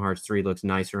Kingdom Hearts 3 looks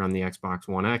nicer on the Xbox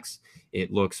One X.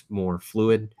 It looks more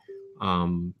fluid.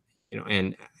 And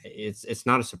it's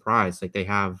not a surprise. Like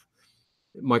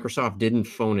Microsoft didn't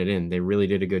phone it in. They really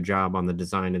did a good job on the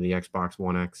design of the Xbox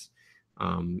One X.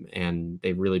 And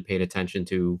they really paid attention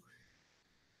to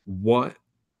what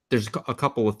there's a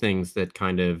couple of things that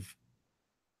kind of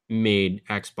made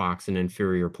Xbox an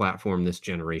inferior platform this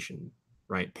generation,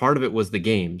 right? Part of it was the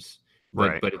games,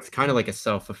 but Right. it's kind of like a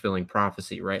self-fulfilling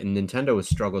prophecy, right? And Nintendo has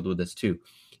struggled with this too.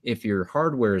 If your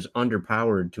hardware is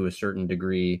underpowered to a certain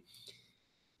degree,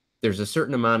 there's a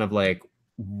certain amount of like,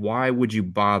 why would you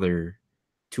bother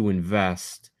to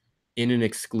invest in an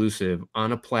exclusive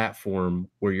on a platform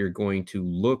where you're going to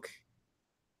look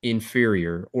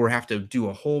inferior or have to do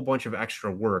a whole bunch of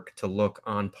extra work to look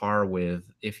on par with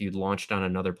if you'd launched on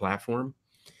another platform?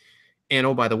 And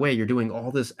oh, by the way, you're doing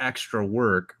all this extra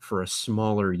work for a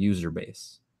smaller user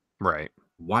base. Right.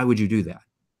 Why would you do that?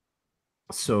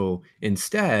 So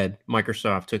instead,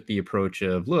 Microsoft took the approach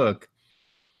of, look,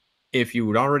 if you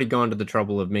had already gone to the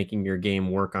trouble of making your game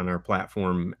work on our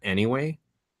platform anyway,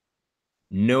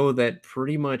 know that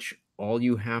pretty much all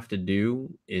you have to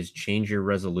do is change your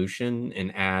resolution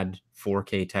and add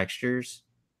 4K textures.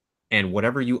 And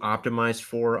whatever you optimize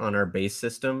for on our base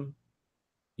system,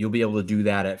 you'll be able to do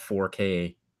that at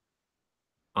 4K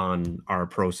on our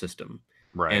pro system.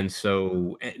 Right. And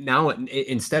so now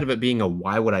instead of it being a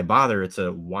why would I bother, it's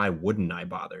a why wouldn't I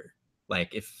bother?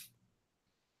 Like if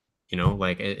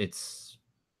like it's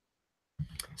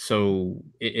so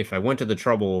if I went to the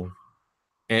trouble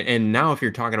and now if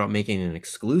you're talking about making an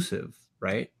exclusive,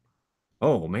 right?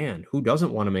 Oh man, who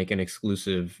doesn't want to make an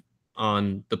exclusive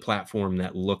on the platform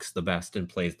that looks the best and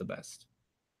plays the best?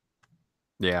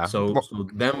 Yeah. So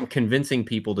them convincing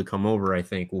people to come over, I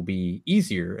think, will be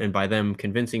easier. And by them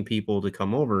convincing people to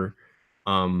come over,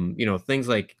 things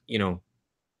like,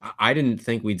 I didn't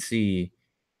think we'd see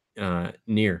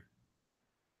near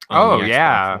on the Oh Xbox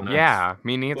yeah. One X. Yeah.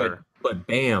 Me But neither. but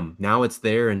bam, now it's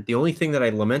there. And the only thing that I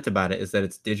lament about it is that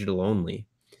it's digital only.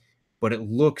 But it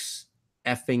looks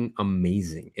effing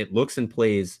amazing. It looks and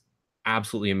plays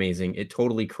absolutely amazing. It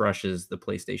totally crushes the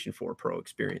PlayStation 4 Pro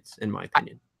experience, in my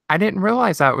opinion. I didn't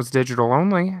realize that was digital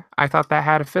only. I thought that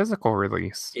had a physical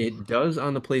release. It does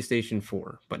on the PlayStation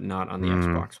 4, but not on the Mm,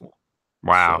 Xbox One.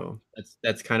 wow. So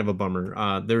that's kind of a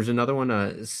bummer. There's another one,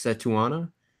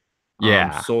 Setuana,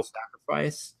 Yeah. Soul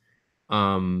Sacrifice.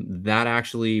 That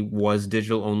actually was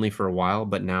digital only for a while,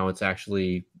 but now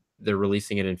they're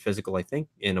releasing it in physical, I think,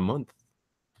 in a month.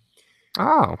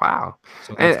 Oh wow.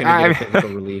 So that's going to get a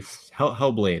physical I, release.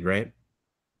 Hellblade, right?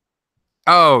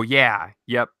 oh yeah.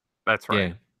 Yep. That's right.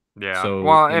 Yeah. Yeah. So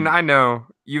Well, and and I know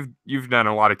you've done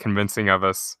a lot of convincing of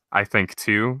us, I think,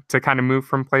 too, to kind of move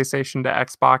from PlayStation to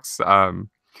Xbox.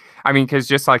 I mean, because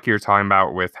just like you're talking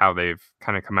about with how they've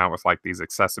kind of come out with like these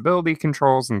accessibility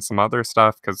controls and some other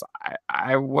stuff, because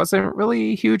I wasn't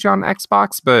really huge on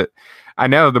Xbox, but I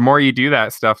know the more you do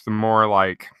that stuff, the more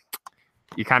like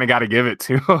you kind of got to give it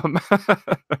to them.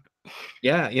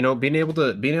 yeah, being able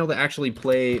to actually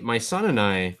play my son and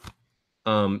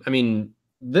I mean,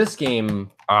 this game,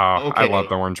 Oh, I love okay,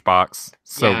 the orange box.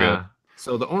 So good. yeah.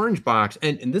 So the orange box,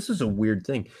 and this is a weird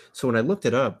thing. So when I looked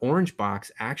it up, orange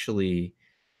box actually,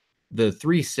 the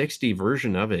 360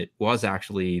 version of it was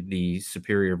actually the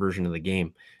superior version of the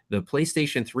game. The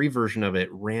PlayStation 3 version of it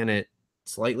ran at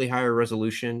slightly higher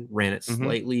resolution, ran at Hmm.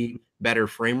 slightly better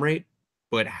frame rate,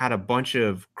 but had a bunch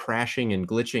of crashing and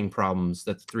glitching problems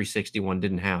that the 360 one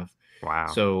didn't have. Wow.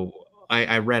 So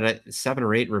I read 7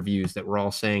 or 8 reviews that were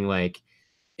all saying like,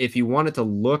 if you want it to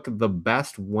look the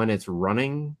best when it's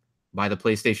running, buy the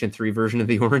PlayStation 3 version of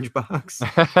the orange box.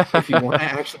 If you want to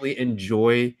actually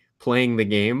enjoy playing the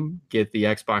game, get the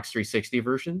Xbox 360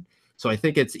 version. So I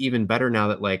think it's even better now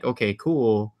that like, okay,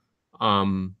 cool.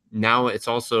 Now it's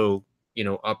also,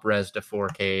 up res to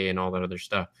 4K and all that other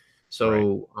stuff. Right.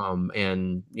 So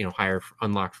and higher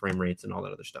unlocked frame rates and all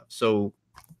that other stuff. So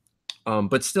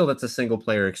but still that's a single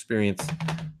player experience.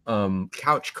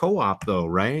 Couch co-op though,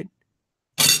 right?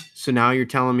 So now you're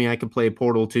telling me I can play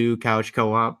Portal 2 couch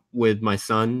co-op with my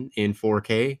son in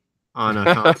 4K on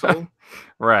a console?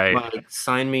 Right. Like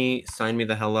sign me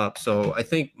the hell up. So I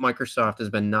think Microsoft has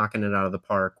been knocking it out of the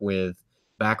park with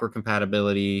backward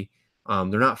compatibility.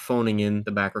 They're not phoning in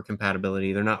the backward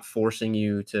compatibility. They're not forcing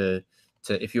you to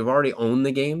if you've already owned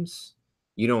the games,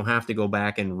 you don't have to go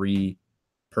back and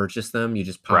repurchase them. You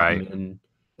just pop them Right. in and it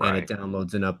Right.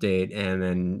 downloads an update and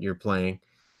then you're playing.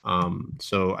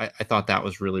 So I thought that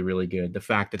was really, really good. The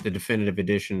fact that the definitive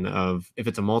edition of if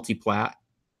it's a multi-plat,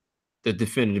 the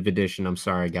definitive edition, I'm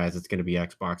sorry guys, it's going to be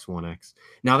Xbox One X.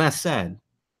 Now that said,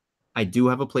 I do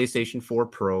have a PlayStation 4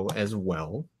 Pro as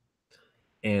well,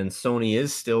 and Sony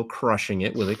is still crushing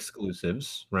it with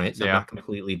exclusives, right? So I'm Yeah. not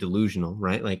completely delusional,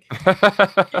 right? Like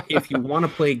if you want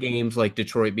to play games like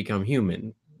Detroit Become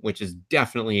Human, which is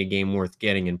definitely a game worth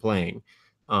getting and playing,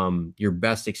 your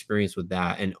best experience with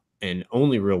that and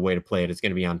only real way to play it is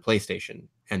going to be on PlayStation,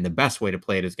 and the best way to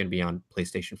play it is going to be on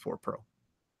PlayStation 4 Pro.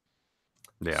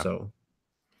 Yeah. So,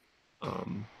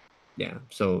 yeah.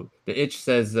 So the itch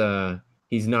says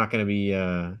he's not going to be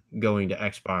going to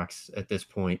Xbox at this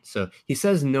point. So he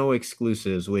says no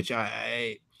exclusives, which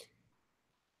I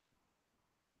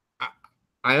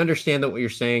I understand that what you're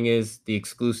saying is the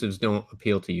exclusives don't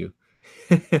appeal to you.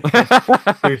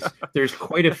 There's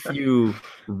quite a few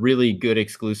really good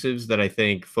exclusives that I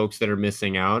think folks that are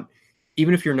missing out,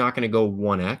 even if you're not going to go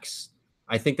 1x,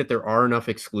 I think that there are enough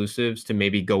exclusives to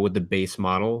maybe go with the base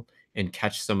model and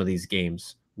catch some of these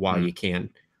games while Mm, you can.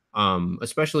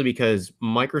 Especially because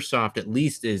Microsoft at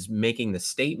least is making the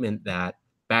statement that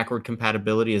backward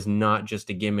compatibility is not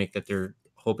just a gimmick that they're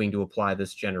hoping to apply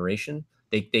this generation.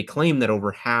 They claim that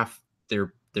over half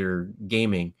their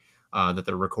gaming that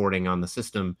they're recording on the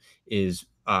system is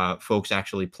folks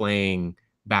actually playing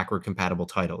backward compatible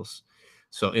titles,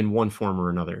 so in one form or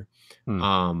another.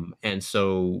 mm, And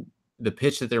so the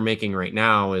pitch that they're making right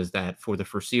now is that for the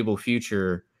foreseeable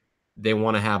future, they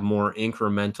want to have more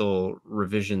incremental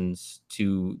revisions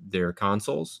to their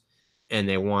consoles, and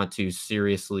they want to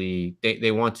seriously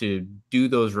they want to do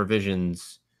those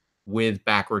revisions with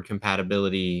backward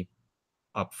compatibility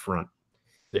up front.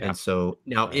 yeah. And so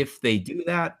now Right. if they do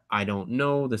that, I don't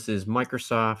know. This is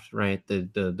Microsoft, right?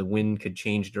 The wind could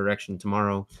change direction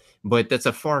tomorrow. But that's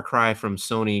a far cry from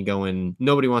Sony going,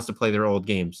 nobody wants to play their old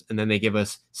games. And then they give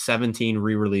us 17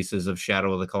 re-releases of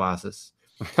Shadow of the Colossus.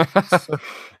 So,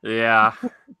 Yeah.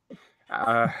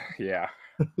 Uh, yeah.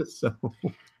 so,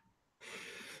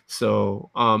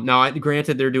 now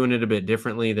granted they're doing it a bit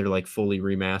differently. They're like fully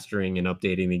remastering and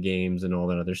updating the games and all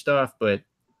that other stuff, but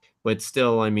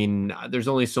still, I mean, there's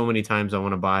only so many times I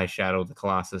want to buy Shadow of the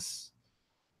Colossus,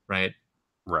 right?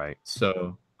 Right.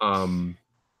 So,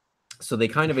 so they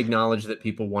kind of acknowledge that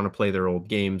people want to play their old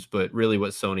games, but really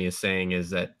what Sony is saying is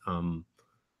that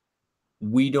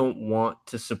we don't want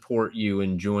to support you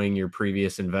enjoying your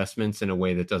previous investments in a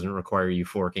way that doesn't require you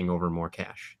forking over more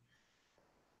cash.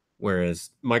 Whereas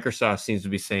Microsoft seems to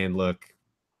be saying, look,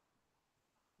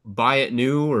 buy it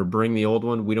new or bring the old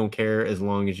one. We don't care as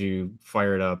long as you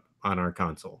fire it up on our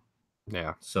console.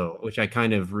 Yeah. So, which I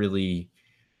kind of really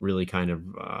kind of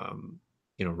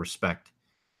respect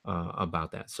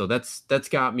about that. So that's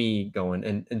got me going,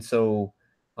 and so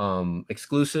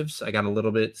exclusives. I got a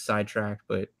little bit sidetracked,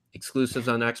 but exclusives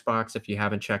on Xbox. If you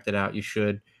haven't checked it out, you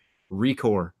should.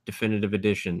 Recore Definitive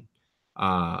Edition,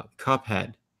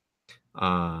 Cuphead,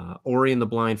 Ori and the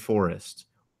Blind Forest,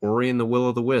 Ori and the Will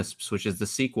of the Wisps, which is the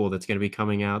sequel that's going to be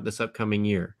coming out this upcoming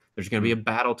year. There's going to be Mm.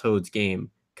 a Battletoads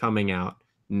game coming out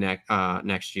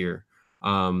next year.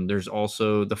 There's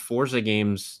also the Forza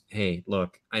games. Hey,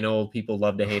 look, I know people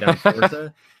love to hate on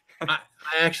Forza. I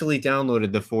actually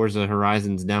downloaded the Forza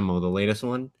Horizons demo, the latest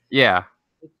one. Yeah.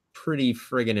 Pretty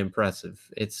friggin' impressive.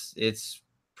 It's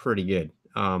pretty good.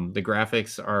 The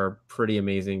graphics are pretty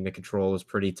amazing. The control is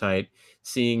pretty tight.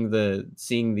 Seeing the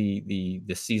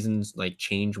seasons like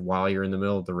change while you're in the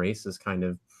middle of the race is kind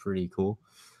of pretty cool.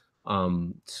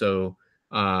 So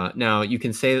now you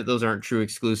can say that those aren't true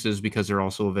exclusives because they're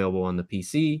also available on the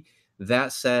PC.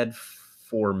 That said,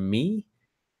 for me,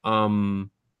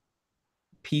 um,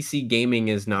 PC gaming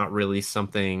is not really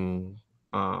something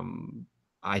um,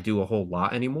 I do a whole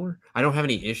lot anymore. I don't have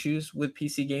any issues with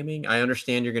PC gaming. I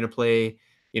understand you're going to play,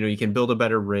 you can build a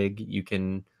better rig, you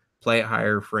can play at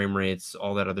higher frame rates,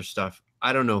 all that other stuff.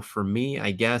 I don't know. For me, I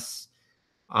guess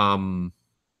um,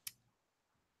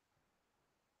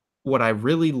 what I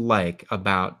really like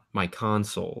about my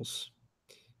consoles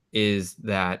is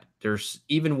that there's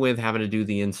even with having to do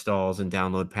the installs and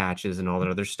download patches and all that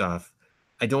other stuff,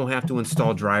 I don't have to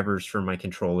install drivers for my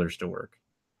controllers to work.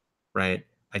 Right?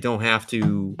 I don't have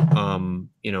to,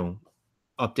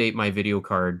 update my video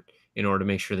card in order to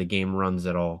make sure the game runs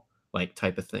at all, like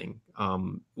type of thing.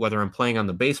 Whether I'm playing on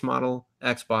the base model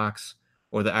Xbox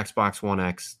or the Xbox One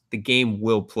X, the game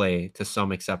will play to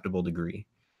some acceptable degree.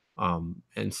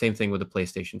 And same thing with the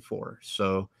PlayStation 4.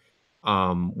 So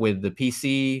with the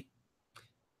PC,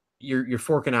 you're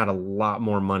forking out a lot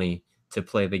more money to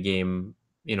play the game,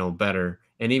 better.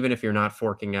 And even if you're not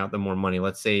forking out the more money,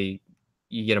 let's say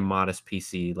you get a modest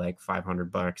PC like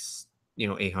 $500,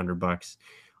 $800,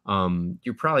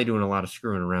 you're probably doing a lot of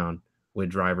screwing around with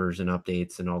drivers and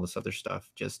updates and all this other stuff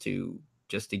just to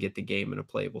get the game in a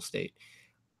playable state.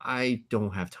 I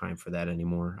don't have time for that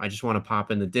anymore. I just want to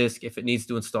pop in the disc. If it needs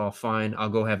to install, fine. I'll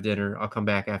go have dinner. I'll come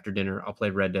back after dinner. I'll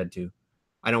play Red Dead 2.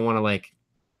 I don't want to like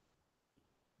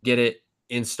get it,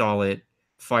 install it,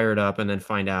 fire it up, and then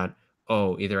find out,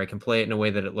 oh, either I can play it in a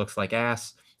way that it looks like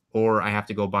ass, or I have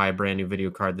to go buy a brand new video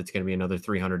card that's going to be another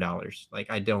 $300. Like,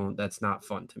 that's not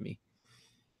fun to me.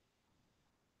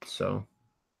 So,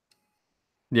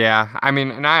 Yeah, I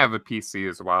mean, and I have a PC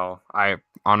as well. I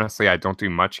honestly I don't do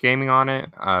much gaming on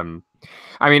it.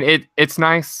 I mean, it's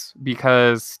nice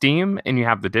because Steam and you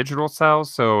have the digital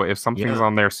sales. So if something's Yeah.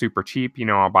 on there super cheap,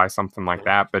 I'll buy something like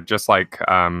Yeah. that. But just like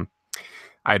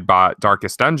I'd bought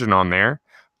Darkest Dungeon on there.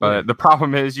 Yeah. But the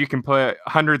problem is you can put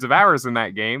hundreds of hours in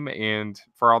that game, and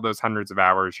for all those hundreds of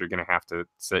hours, you're gonna have to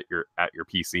sit at your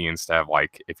PC instead of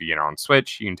like if you get on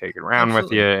Switch, you can take it around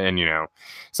with you, Absolutely. and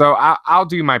So I'll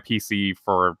do my PC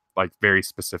for like very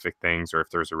specific things, or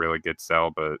if there's a really good sell.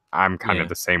 But I'm kind of Yeah.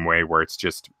 the same way where it's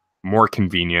just more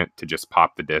convenient to just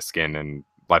pop the disc in and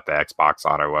let the Xbox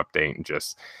auto update and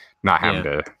just not having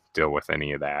Yeah. to deal with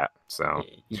any of that. So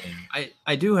Yeah,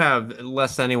 I do have,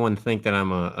 lest anyone think that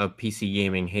I'm a PC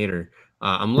gaming hater.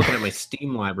 I'm looking at my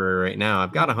Steam library right now.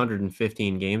 I've got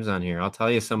 115 games on here. I'll tell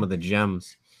you some of the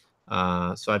gems.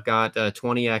 So I've got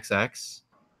 20XX.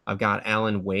 I've got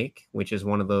Alan Wake, which is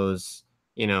one of those,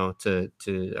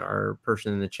 to our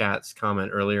person in the chat's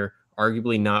comment earlier,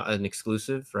 arguably not an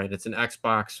exclusive, right? It's an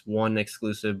Xbox One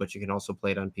exclusive, but you can also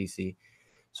play it on PC.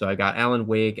 So I got Alan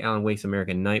Wake, Alan Wake's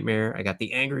American Nightmare. I got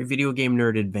the Angry Video Game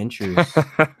Nerd Adventures.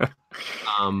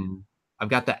 Um, I've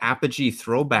got the Apogee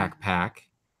Throwback Pack,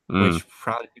 mm. which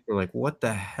probably people are like, "What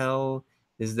the hell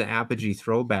is the Apogee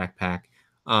Throwback Pack?"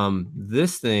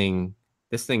 This thing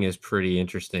is pretty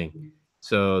interesting.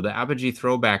 So the Apogee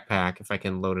Throwback Pack, if I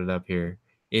can load it up here,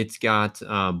 it's got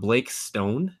Blake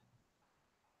Stone.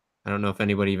 I don't know if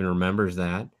anybody even remembers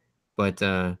that, but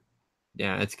yeah,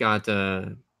 it's got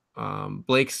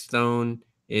Blake Stone.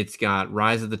 It's got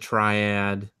Rise of the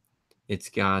Triad. It's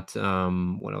got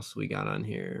what else we got on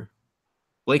here?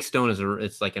 Blake Stone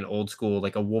it's like an old school,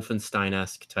 like a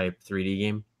Wolfenstein-esque type 3D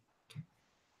game.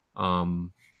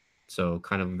 So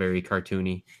kind of very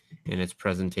cartoony in its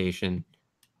presentation.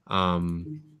 I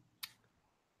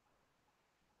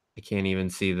can't even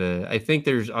see I think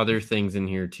there's other things in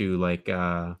here too, like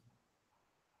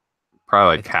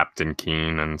Probably I like Captain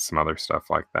Keen and some other stuff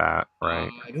like that,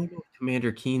 right? I don't know if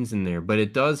Commander Keen's in there, but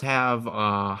it does have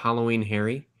Halloween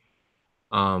Harry.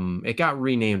 It got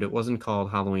renamed. It wasn't called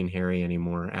Halloween Harry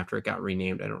anymore after it got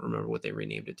renamed. I don't remember what they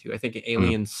renamed it to. I think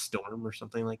Alien Storm or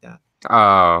something like that.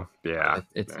 Oh, yeah.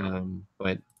 It's Yeah.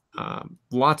 but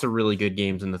lots of really good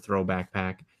games in the throwback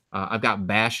pack. I've got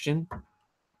Bastion,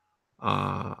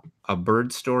 A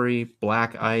Bird Story,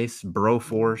 Black Ice,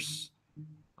 Broforce,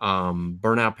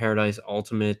 Burnout Paradise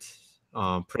Ultimate,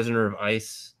 Prisoner of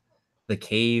Ice, The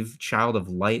Cave, Child of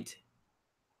Light,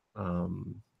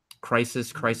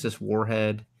 Crisis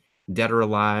Warhead, Dead or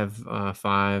Alive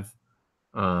 5,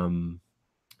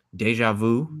 Deja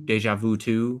Vu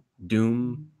 2,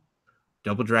 Doom,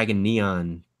 Double Dragon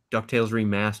Neon, DuckTales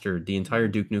Remastered, the entire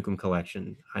Duke Nukem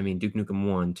collection. I mean, Duke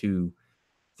Nukem 1, 2,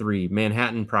 3,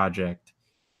 Manhattan Project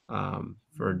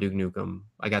for Duke Nukem.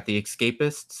 I got the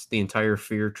Escapists, the entire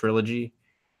Fear trilogy,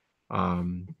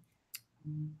 Final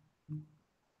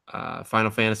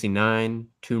Fantasy 9,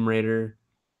 Tomb Raider,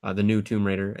 the new Tomb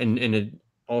Raider, and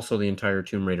also the entire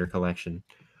Tomb Raider collection.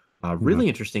 Really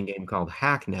interesting game called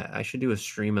Hacknet. I should do a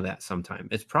stream of that sometime.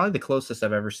 It's probably the closest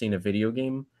I've ever seen a video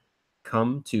game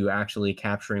come to actually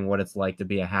capturing what it's like to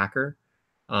be a hacker.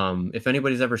 If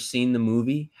anybody's ever seen the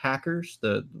movie Hackers,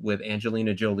 with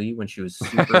Angelina Jolie when she was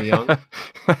super young,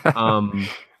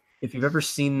 if you've ever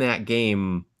seen that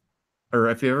game, or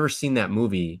if you've ever seen that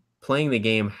movie, playing the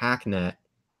game Hacknet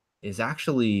is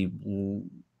actually,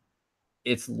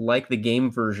 it's like the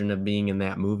game version of being in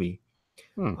that movie.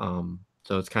 So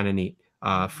it's kind of neat.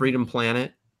 Freedom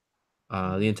Planet,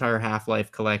 the entire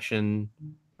Half-Life collection.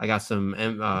 I got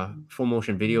some full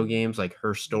motion video games like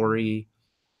Her Story.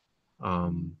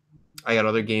 I got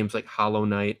other games like Hollow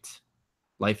Knight,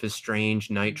 Life is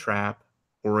Strange, Night Trap,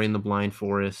 Ori and the Blind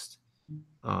Forest.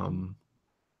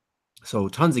 So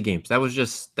tons of games. That was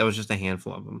just a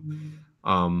handful of them.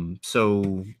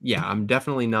 So yeah, I'm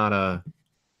definitely not a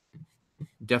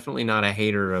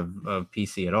hater of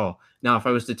PC at all. Now, if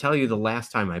I was to tell you the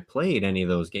last time I played any of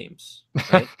those games,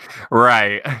 right?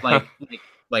 Right.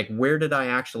 like where did I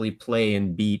actually play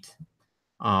and beat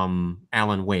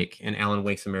Alan Wake and Alan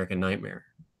Wake's American Nightmare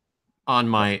on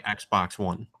my Xbox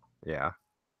One? Yeah.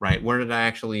 Right? Where did I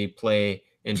actually play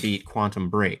and beat Quantum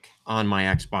Break on my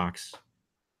Xbox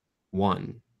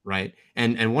One? Right?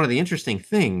 And one of the interesting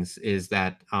things is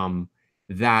that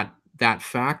that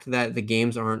fact that the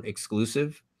games aren't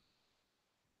exclusive,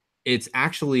 it's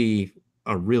actually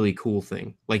a really cool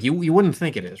thing. Like you wouldn't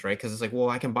think it is, right? Because it's like, well,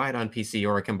 I can buy it on PC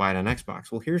or I can buy it on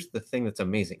Xbox. Well, here's the thing that's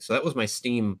amazing. So that was my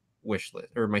Steam wish list,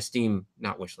 or my Steam,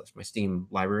 not wish list, my Steam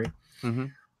library,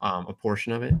 a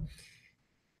portion of it.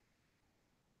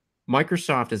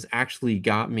 Microsoft has actually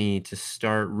got me to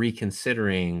start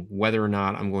reconsidering whether or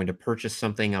not I'm going to purchase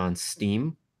something on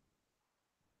Steam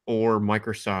or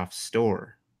Microsoft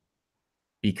Store.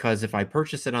 Because if I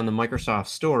purchase it on the Microsoft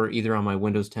Store, either on my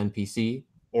Windows 10 PC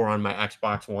or on my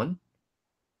Xbox One,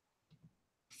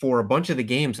 for a bunch of the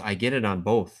games, I get it on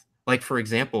both. Like, for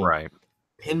example, Right.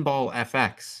 Pinball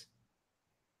FX,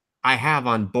 I have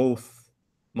on both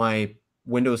my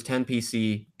Windows 10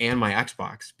 PC and my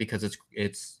Xbox because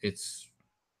it's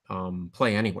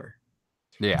Play Anywhere.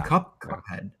 Yeah.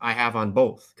 Cuphead, I have on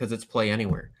both because it's Play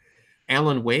Anywhere.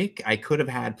 Alan Wake, I could have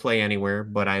had Play Anywhere,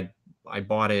 but I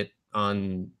bought it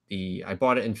I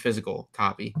bought it in physical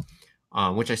copy,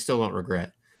 which I still don't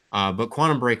regret. But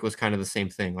Quantum Break was kind of the same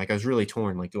thing. Like I was really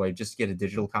torn. Like, do I just get a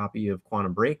digital copy of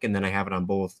Quantum Break and then I have it on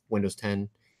both Windows 10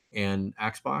 and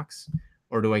Xbox,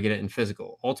 or do I get it in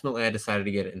physical? Ultimately, I decided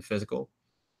to get it in physical.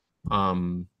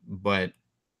 But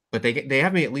they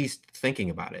have me at least thinking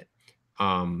about it.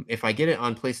 If I get it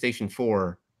on PlayStation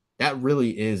 4, that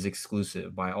really is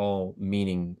exclusive by all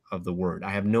meaning of the word.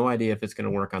 I have no idea if it's going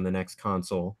to work on the next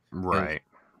console. Right.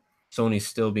 Sony's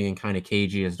still being kind of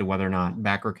cagey as to whether or not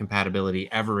backward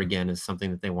compatibility ever again is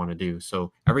something that they want to do.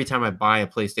 So every time I buy a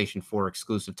PlayStation 4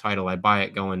 exclusive title, I buy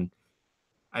it going,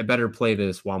 I better play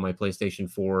this while my PlayStation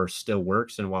 4 still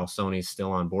works and while Sony's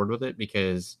still on board with it,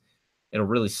 because it'll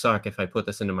really suck if I put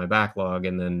this into my backlog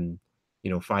and then,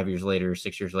 5 years later,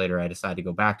 6 years later, I decide to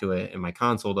go back to it and my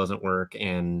console doesn't work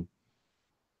and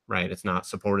right, it's not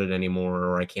supported anymore,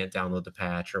 or I can't download the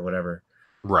patch or whatever.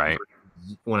 Right.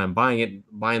 When I'm buying it,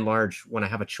 by and large, when I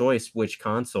have a choice which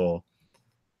console,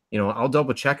 I'll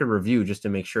double check a review just to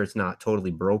make sure it's not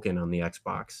totally broken on the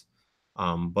Xbox.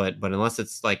 But unless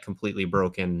it's like completely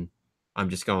broken, I'm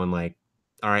just going like,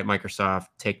 all right, Microsoft,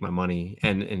 take my money.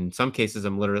 And in some cases,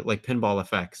 I'm literally like Pinball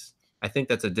FX. I think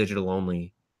that's a digital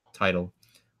only title.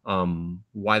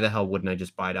 Why the hell wouldn't I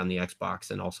just buy it on the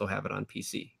Xbox and also have it on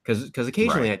PC? Because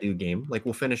occasionally Right. I do game. Like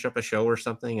we'll finish up a show or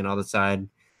something, and I'll decide,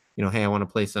 hey, I want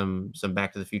to play some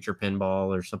Back to the Future pinball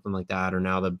or something like that. Or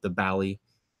now the Bally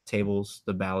tables,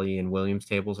 the Bally and Williams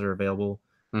tables are available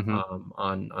Hmm.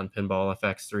 on Pinball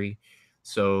FX3.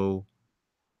 So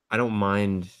I don't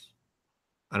mind.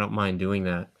 I don't mind doing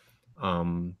that.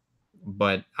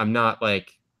 But I'm not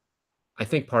like, I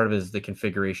think part of it is the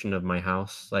configuration of my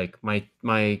house. Like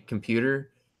my computer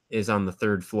is on the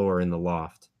third floor in the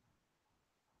loft.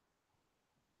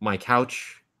 My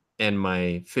couch and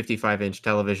my 55-inch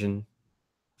television,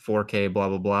 4K, blah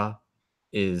blah blah,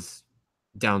 is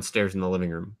downstairs in the living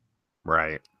room.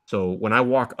 Right. So when I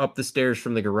walk up the stairs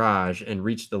from the garage and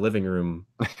reach the living room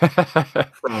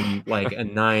from like a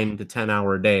 9 to 10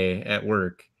 hour day at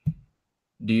work,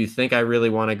 do you think I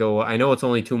really want to go? I know it's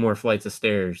only 2 more flights of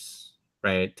stairs,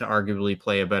 right, to arguably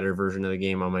play a better version of the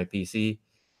game on my PC,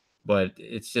 but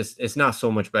it's not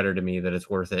so much better to me that it's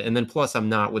worth it. And then plus, I'm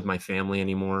not with my family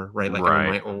anymore, right? Like I'm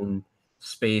in Right. my own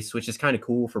space, which is kind of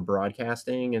cool for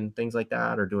broadcasting and things like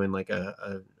that, or doing like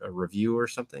a review or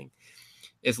something.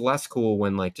 It's less cool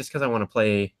when like just because I want to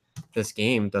play this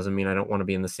game doesn't mean I don't want to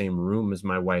be in the same room as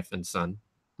my wife and son,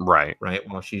 Right. right?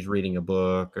 While she's reading a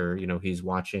book or, he's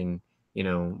watching,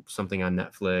 something on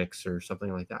Netflix or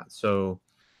something like that. So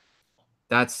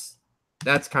that's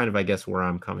kind of, I guess, where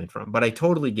I'm coming from. But I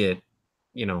totally get,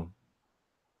 you know,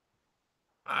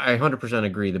 I 100%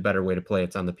 agree the better way to play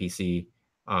it's on the PC,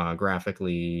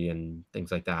 graphically and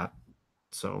things like that.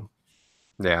 So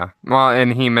Yeah. Well,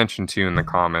 and he mentioned too in the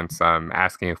comments,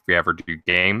 asking if we ever do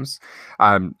games.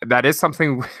 That is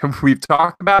something we've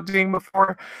talked about doing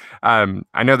before.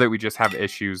 I know that we just have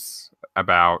issues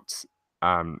about,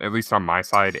 at least on my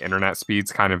side, internet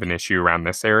speed's kind of an issue around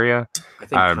this area. I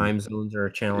think time zones are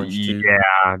a challenge too.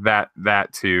 Yeah,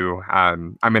 that too.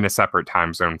 I'm in a separate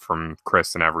time zone from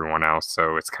Chris and everyone else,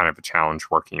 so it's kind of a challenge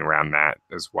working around that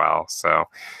as well. So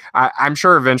I'm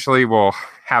sure eventually we'll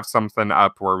have something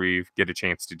up where we get a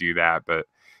chance to do that, but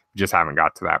we just haven't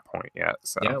got to that point yet.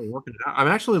 So Yeah, we're working it out. I'm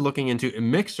actually looking into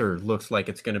Mixer. Looks like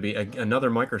it's going to be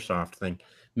another Microsoft thing.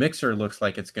 Mixer looks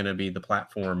like it's going to be the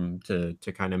platform to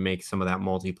kind of make some of that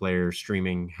multiplayer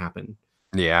streaming happen.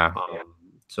 yeah.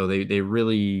 So they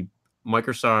really,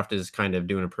 Microsoft is kind of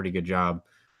doing a pretty good job,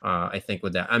 I think,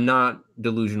 with that. I'm not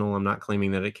delusional. I'm not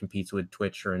claiming that it competes with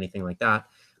Twitch or anything like that.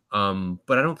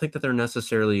 But I don't think that they're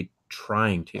necessarily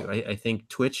trying to. I think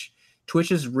Twitch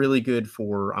is really good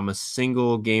for, I'm a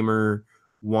single gamer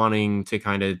wanting to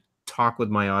kind of talk with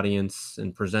my audience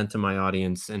and present to my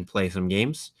audience and play some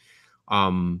games.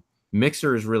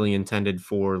 Mixer is really intended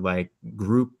for like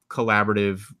group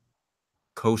collaborative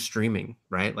co-streaming,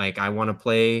 right? Like I want to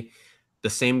play the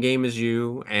same game as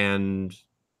you and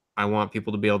I want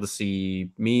people to be able to see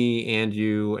me and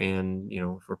you, and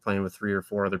if we're playing with 3 or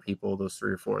 4 other people, those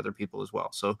 3 or 4 other people as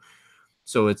well. So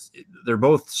they're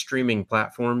both streaming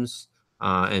platforms,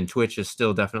 and Twitch is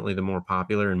still definitely the more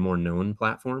popular and more known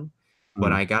platform.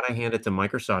 But I gotta hand it to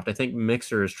Microsoft. I think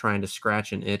Mixer is trying to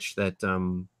scratch an itch that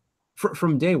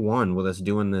from day one with us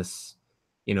doing this,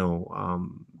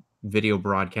 video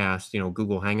broadcast,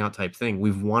 Google Hangout type thing,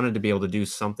 we've wanted to be able to do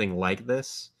something like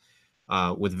this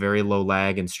with very low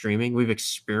lag and streaming. We've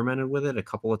experimented with it a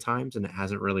couple of times and it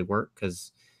hasn't really worked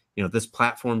because this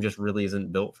platform just really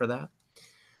isn't built for that.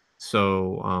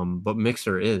 So, but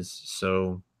Mixer is.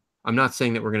 So I'm not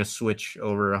saying that we're going to switch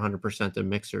over 100% to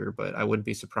Mixer, but I wouldn't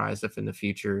be surprised if in the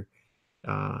future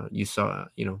you saw,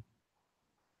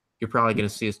 you're probably going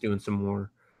to see us doing some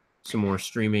more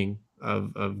streaming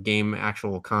of game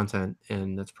actual content,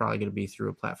 and that's probably going to be through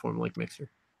a platform like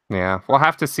Mixer. Yeah, we'll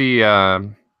have to see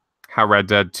how Red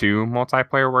Dead 2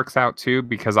 multiplayer works out too,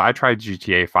 because I tried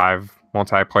GTA 5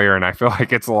 multiplayer and I feel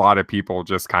like it's a lot of people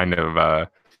just kind of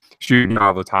shooting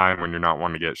all the time when you're not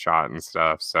wanting to get shot and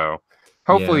stuff. So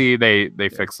hopefully they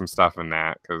fix some stuff in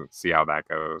that, because see how that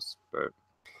goes. But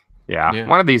yeah,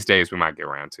 one of these days we might get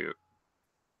around to it.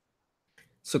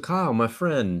 So Kyle, my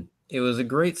friend, it was a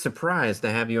great surprise to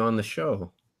have you on the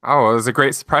show. Oh, it was a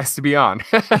great surprise to be on.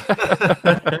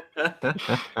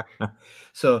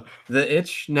 So the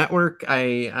Itch Network,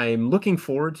 I'm looking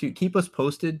forward to. Keep us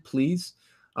posted, please,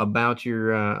 about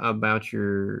your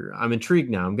I'm intrigued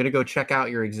now. I'm gonna go check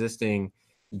out your existing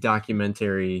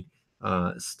documentary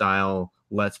style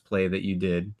Let's Play that you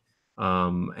did.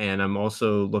 And I'm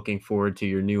also looking forward to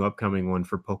your new upcoming one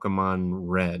for Pokemon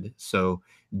Red. So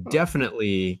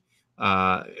definitely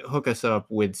hook us up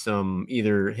with some,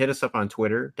 either hit us up on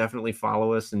Twitter, definitely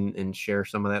follow us and share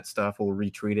some of that stuff. We'll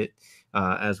retweet it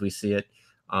as we see it,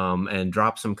 and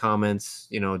drop some comments,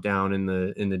 down in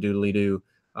the doodly doo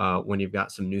when you've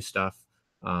got some new stuff.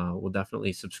 We'll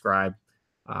definitely subscribe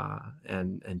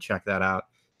and check that out.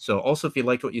 So also, if you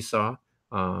liked what you saw,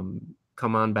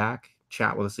 come on back,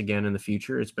 chat with us again in the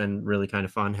future. It's been really kind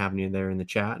of fun having you there in the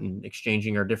chat and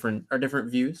exchanging our different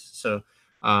views. So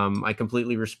I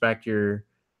completely respect your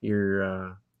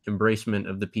embracement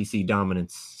of the PC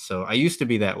dominance. So I used to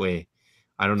be that way.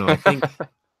 I don't know. I think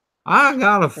I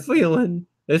got a feeling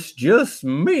it's just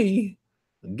me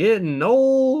getting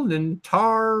old and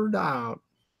tired out.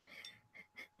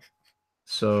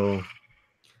 So,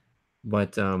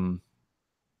 but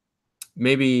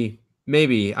maybe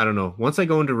I don't know. Once I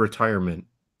go into retirement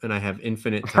and I have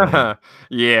infinite time,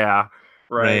 yeah,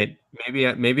 right.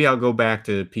 Maybe I'll go back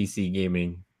to PC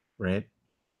gaming, right?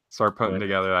 Start putting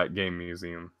together that game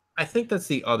museum. I think that's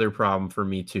the other problem for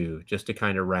me too, just to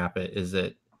kind of wrap it, is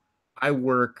that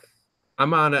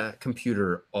I'm on a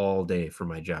computer all day for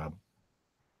my job.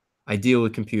 I deal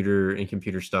with computer and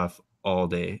computer stuff all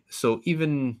day. So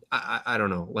even, I don't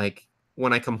know, like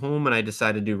when I come home and I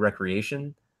decide to do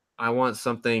recreation, I want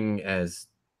something as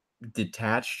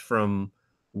detached from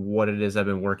what it is I've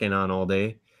been working on all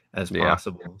day as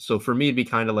possible. So for me, it'd be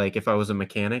kind of like if I was a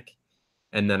mechanic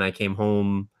and then I came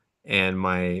home and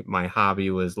my hobby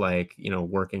was like,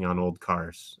 working on old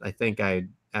cars. I think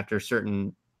after a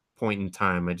certain point in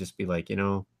time, I'd just be like,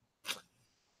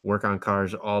 work on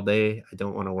cars all day. I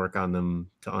don't want to work on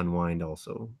them to unwind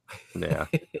also. Yeah.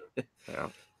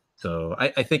 So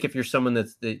I think if you're someone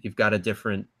that you've got a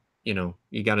different,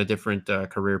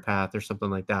 career path or something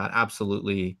like that,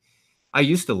 absolutely. I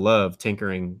used to love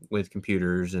tinkering with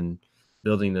computers and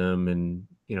building them and,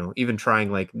 even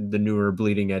trying like the newer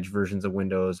bleeding edge versions of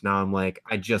Windows. Now I'm like,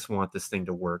 I just want this thing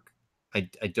to work. I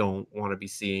don't want to be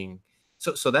seeing.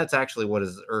 So that's actually what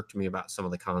has irked me about some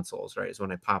of the consoles, right? Is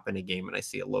when I pop in a game and I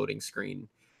see a loading screen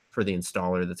for the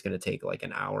installer that's going to take like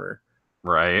an hour.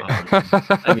 Right.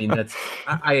 I mean,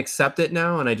 I accept it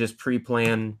now and I just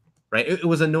pre-plan, right? It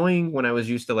was annoying when I was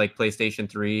used to like PlayStation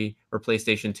 3 or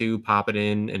PlayStation 2, pop it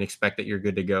in and expect that you're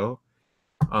good to go.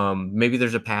 Maybe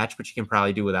there's a patch, but you can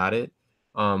probably do without it.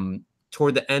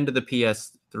 Toward the end of the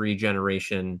PS3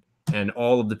 generation and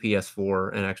all of the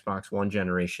PS4 and Xbox One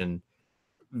generation,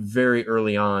 very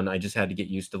early on, I just had to get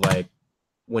used to like,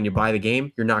 when you buy the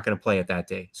game, you're not going to play it that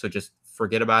day. So just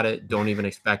forget about it. Don't even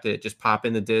expect it. Just pop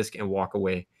in the disc and walk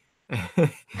away. And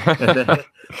then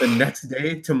the next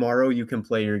day, tomorrow, you can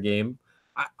play your game.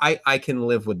 I can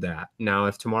live with that. Now,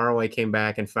 if tomorrow I came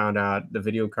back and found out the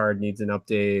video card needs an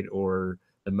update or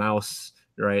the mouse,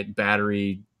 right,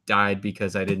 battery died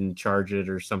because I didn't charge it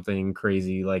or something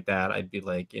crazy like that, I'd be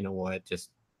like, you know what,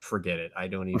 just forget it. I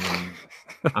don't even,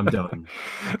 I'm done.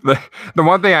 The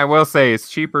one thing I will say is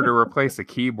cheaper to replace a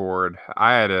keyboard.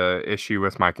 I had a issue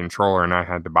with my controller and I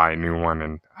had to buy a new one,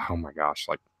 and oh my gosh,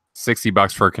 like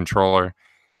 $60 for a controller.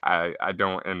 I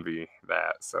don't envy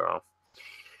that. So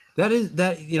that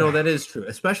is true,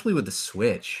 especially with the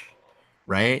Switch,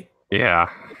 right? yeah.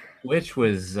 Switch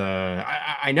was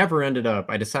I never ended up.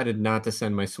 I decided not to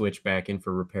send my Switch back in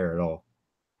for repair at all.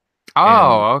 And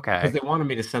Oh, because okay. they wanted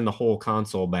me to send the whole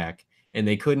console back, and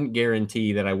they couldn't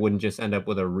guarantee that I wouldn't just end up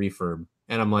with a refurb.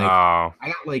 And I'm like, Oh, I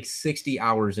got like 60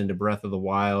 hours into Breath of the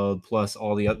Wild, plus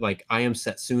all the like I Am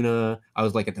Setsuna. I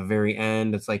was like at the very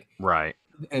end. It's like, right,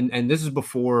 and this is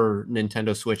before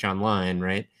Nintendo Switch Online,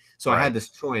 right? So I right, had this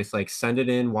choice, like send it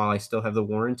in while I still have the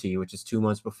warranty, which is 2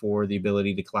 months before the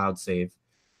ability to cloud save.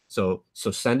 So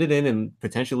send it in and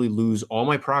potentially lose all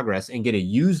my progress and get a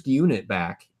used unit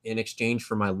back in exchange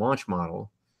for my launch model,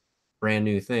 brand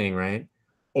new thing, right?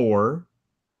 Or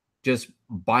just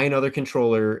buy another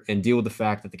controller and deal with the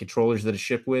fact that the controllers that it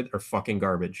shipped with are fucking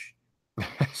garbage.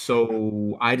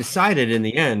 So I decided in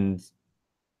the end,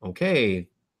 okay,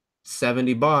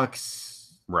 $70,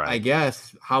 I right,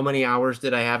 guess. How many hours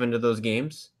did I have into those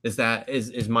games?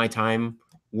 Is my time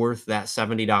worth that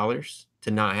 $70 to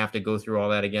not have to go through all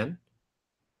that again?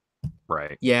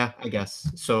 right. Yeah, I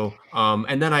guess. So,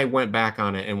 and then I went back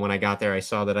on it, and when I got there, I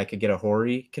saw that I could get a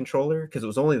Hori controller because it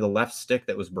was only the left stick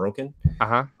that was broken.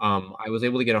 Uh-huh. I was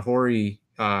able to get a Hori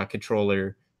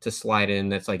controller to slide in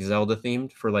that's like Zelda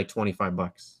themed for like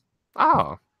 $25.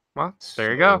 Oh, well,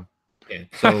 there you go. So, yeah.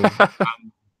 So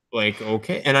I'm like,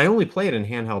 okay. And I only play it in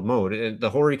handheld mode. The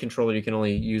Hori controller you can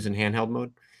only use in handheld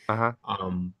mode. Uh-huh.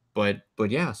 But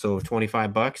yeah, so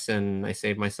 $25 and I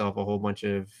saved myself a whole bunch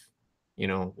of,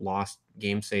 lost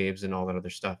game saves and all that other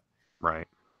stuff. Right.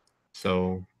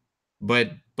 So,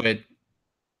 but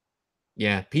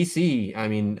yeah, PC, I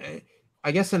mean,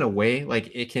 I guess in a way, like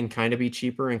it can kind of be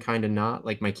cheaper and kind of not.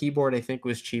 Like my keyboard, I think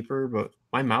was cheaper, but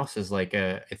my mouse is like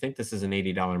I think this is an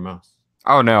 $80 mouse.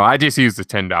 Oh no, I just used a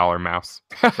 $10 mouse.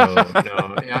 So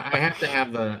no, I have to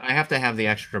have the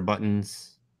extra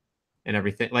buttons and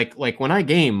everything. Like when I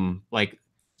game like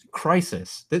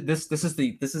Crisis, this is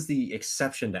the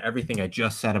exception to everything I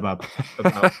just said about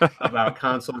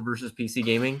console versus PC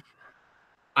gaming.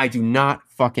 I do not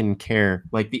fucking care.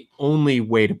 Like the only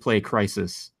way to play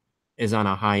Crisis is on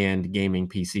a high-end gaming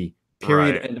PC.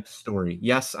 Period. Right. End of story.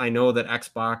 Yes, I know that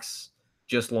Xbox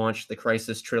just launched the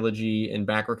Crisis trilogy in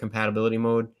backward compatibility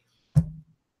mode.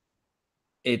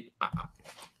 It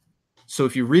so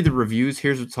if you read the reviews,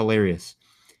 here's what's hilarious.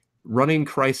 Running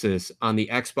Crisis on the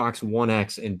Xbox One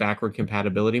X in backward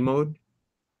compatibility mode,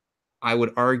 I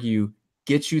would argue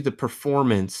gets you the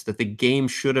performance that the game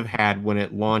should have had when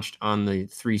it launched on the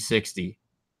 360.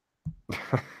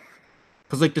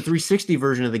 Because like the 360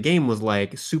 version of the game was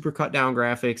like super cut down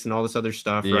graphics and all this other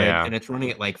stuff, right? Yeah. And it's running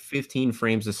at like 15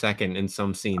 frames a second in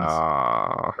some scenes,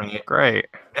 Oh, right? great.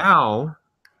 Now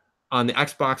on the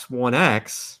Xbox One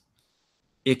X,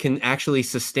 it can actually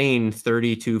sustain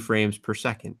 32 frames per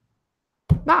second.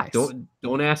 Nice.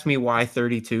 Don't ask me why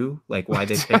 32, like why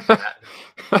they picked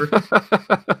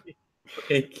that.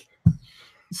 Like,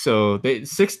 so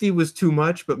 60 was too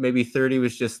much, but maybe 30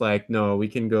 was just like, no, we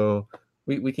can go,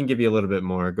 we can give you a little bit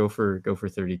more. Go for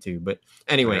 32. But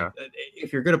anyway, Yeah.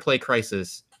 if you're gonna play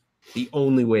Crisis, the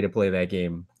only way to play that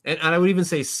game, and I would even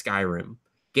say Skyrim,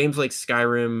 games like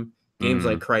Skyrim, games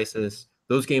like Crisis,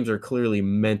 those games are clearly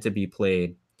meant to be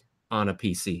played on a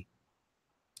PC.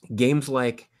 Games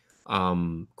like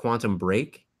Quantum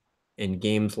Break and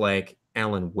games like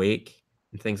Alan Wake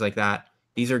and things like that,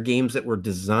 these are games that were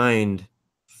designed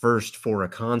first for a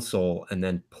console and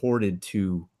then ported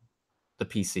to the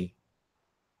PC.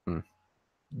 Mm.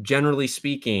 Generally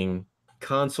speaking,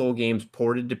 console games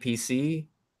ported to PC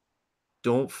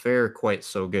don't fare quite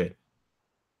so good,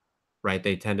 right?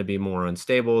 They tend to be more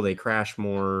unstable, they crash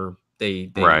more,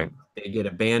 Right. they get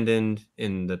abandoned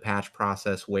in the patch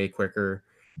process way quicker.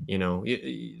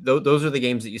 Those are the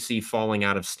games that you see falling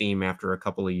out of Steam after a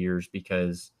couple of years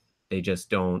because they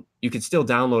just don't. You could still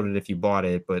download it if you bought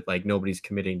it, but like nobody's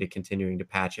committing to continuing to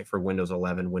patch it for Windows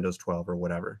 11, Windows 12, or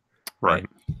whatever, Right.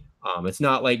 right? It's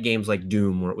not like games like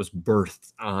Doom where it was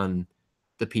birthed on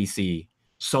the PC.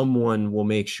 Someone will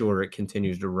make sure it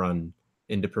continues to run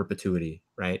into perpetuity,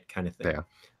 right? Kind of thing. Yeah.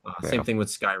 Same thing with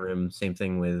Skyrim. Same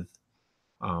thing with,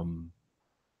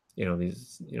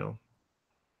 these,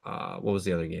 what was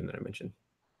the other game that I mentioned?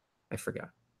 I forgot.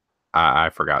 I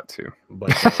forgot to.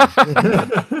 But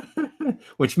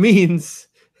which means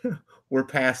we're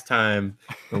past time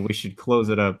and we should close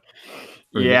it up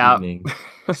for the evening.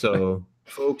 So,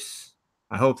 folks,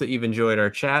 I hope that you've enjoyed our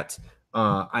chat.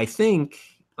 I think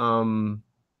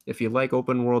if you like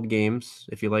open world games,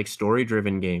 if you like story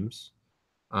driven games,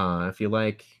 if you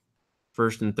like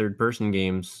first and third person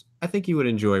games, I think you would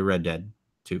enjoy Red Dead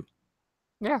 2.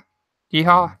 Yeah.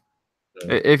 Yeehaw. So-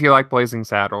 If you like Blazing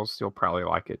Saddles, you'll probably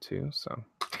like it too. So,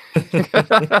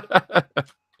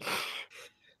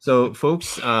 So,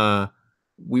 folks,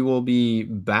 we will be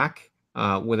back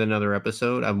with another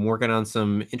episode. I'm working on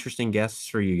some interesting guests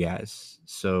for you guys.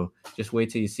 So just wait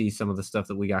till you see some of the stuff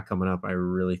that we got coming up. I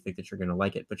really think that you're going to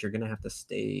like it, but you're going to have to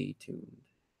stay tuned.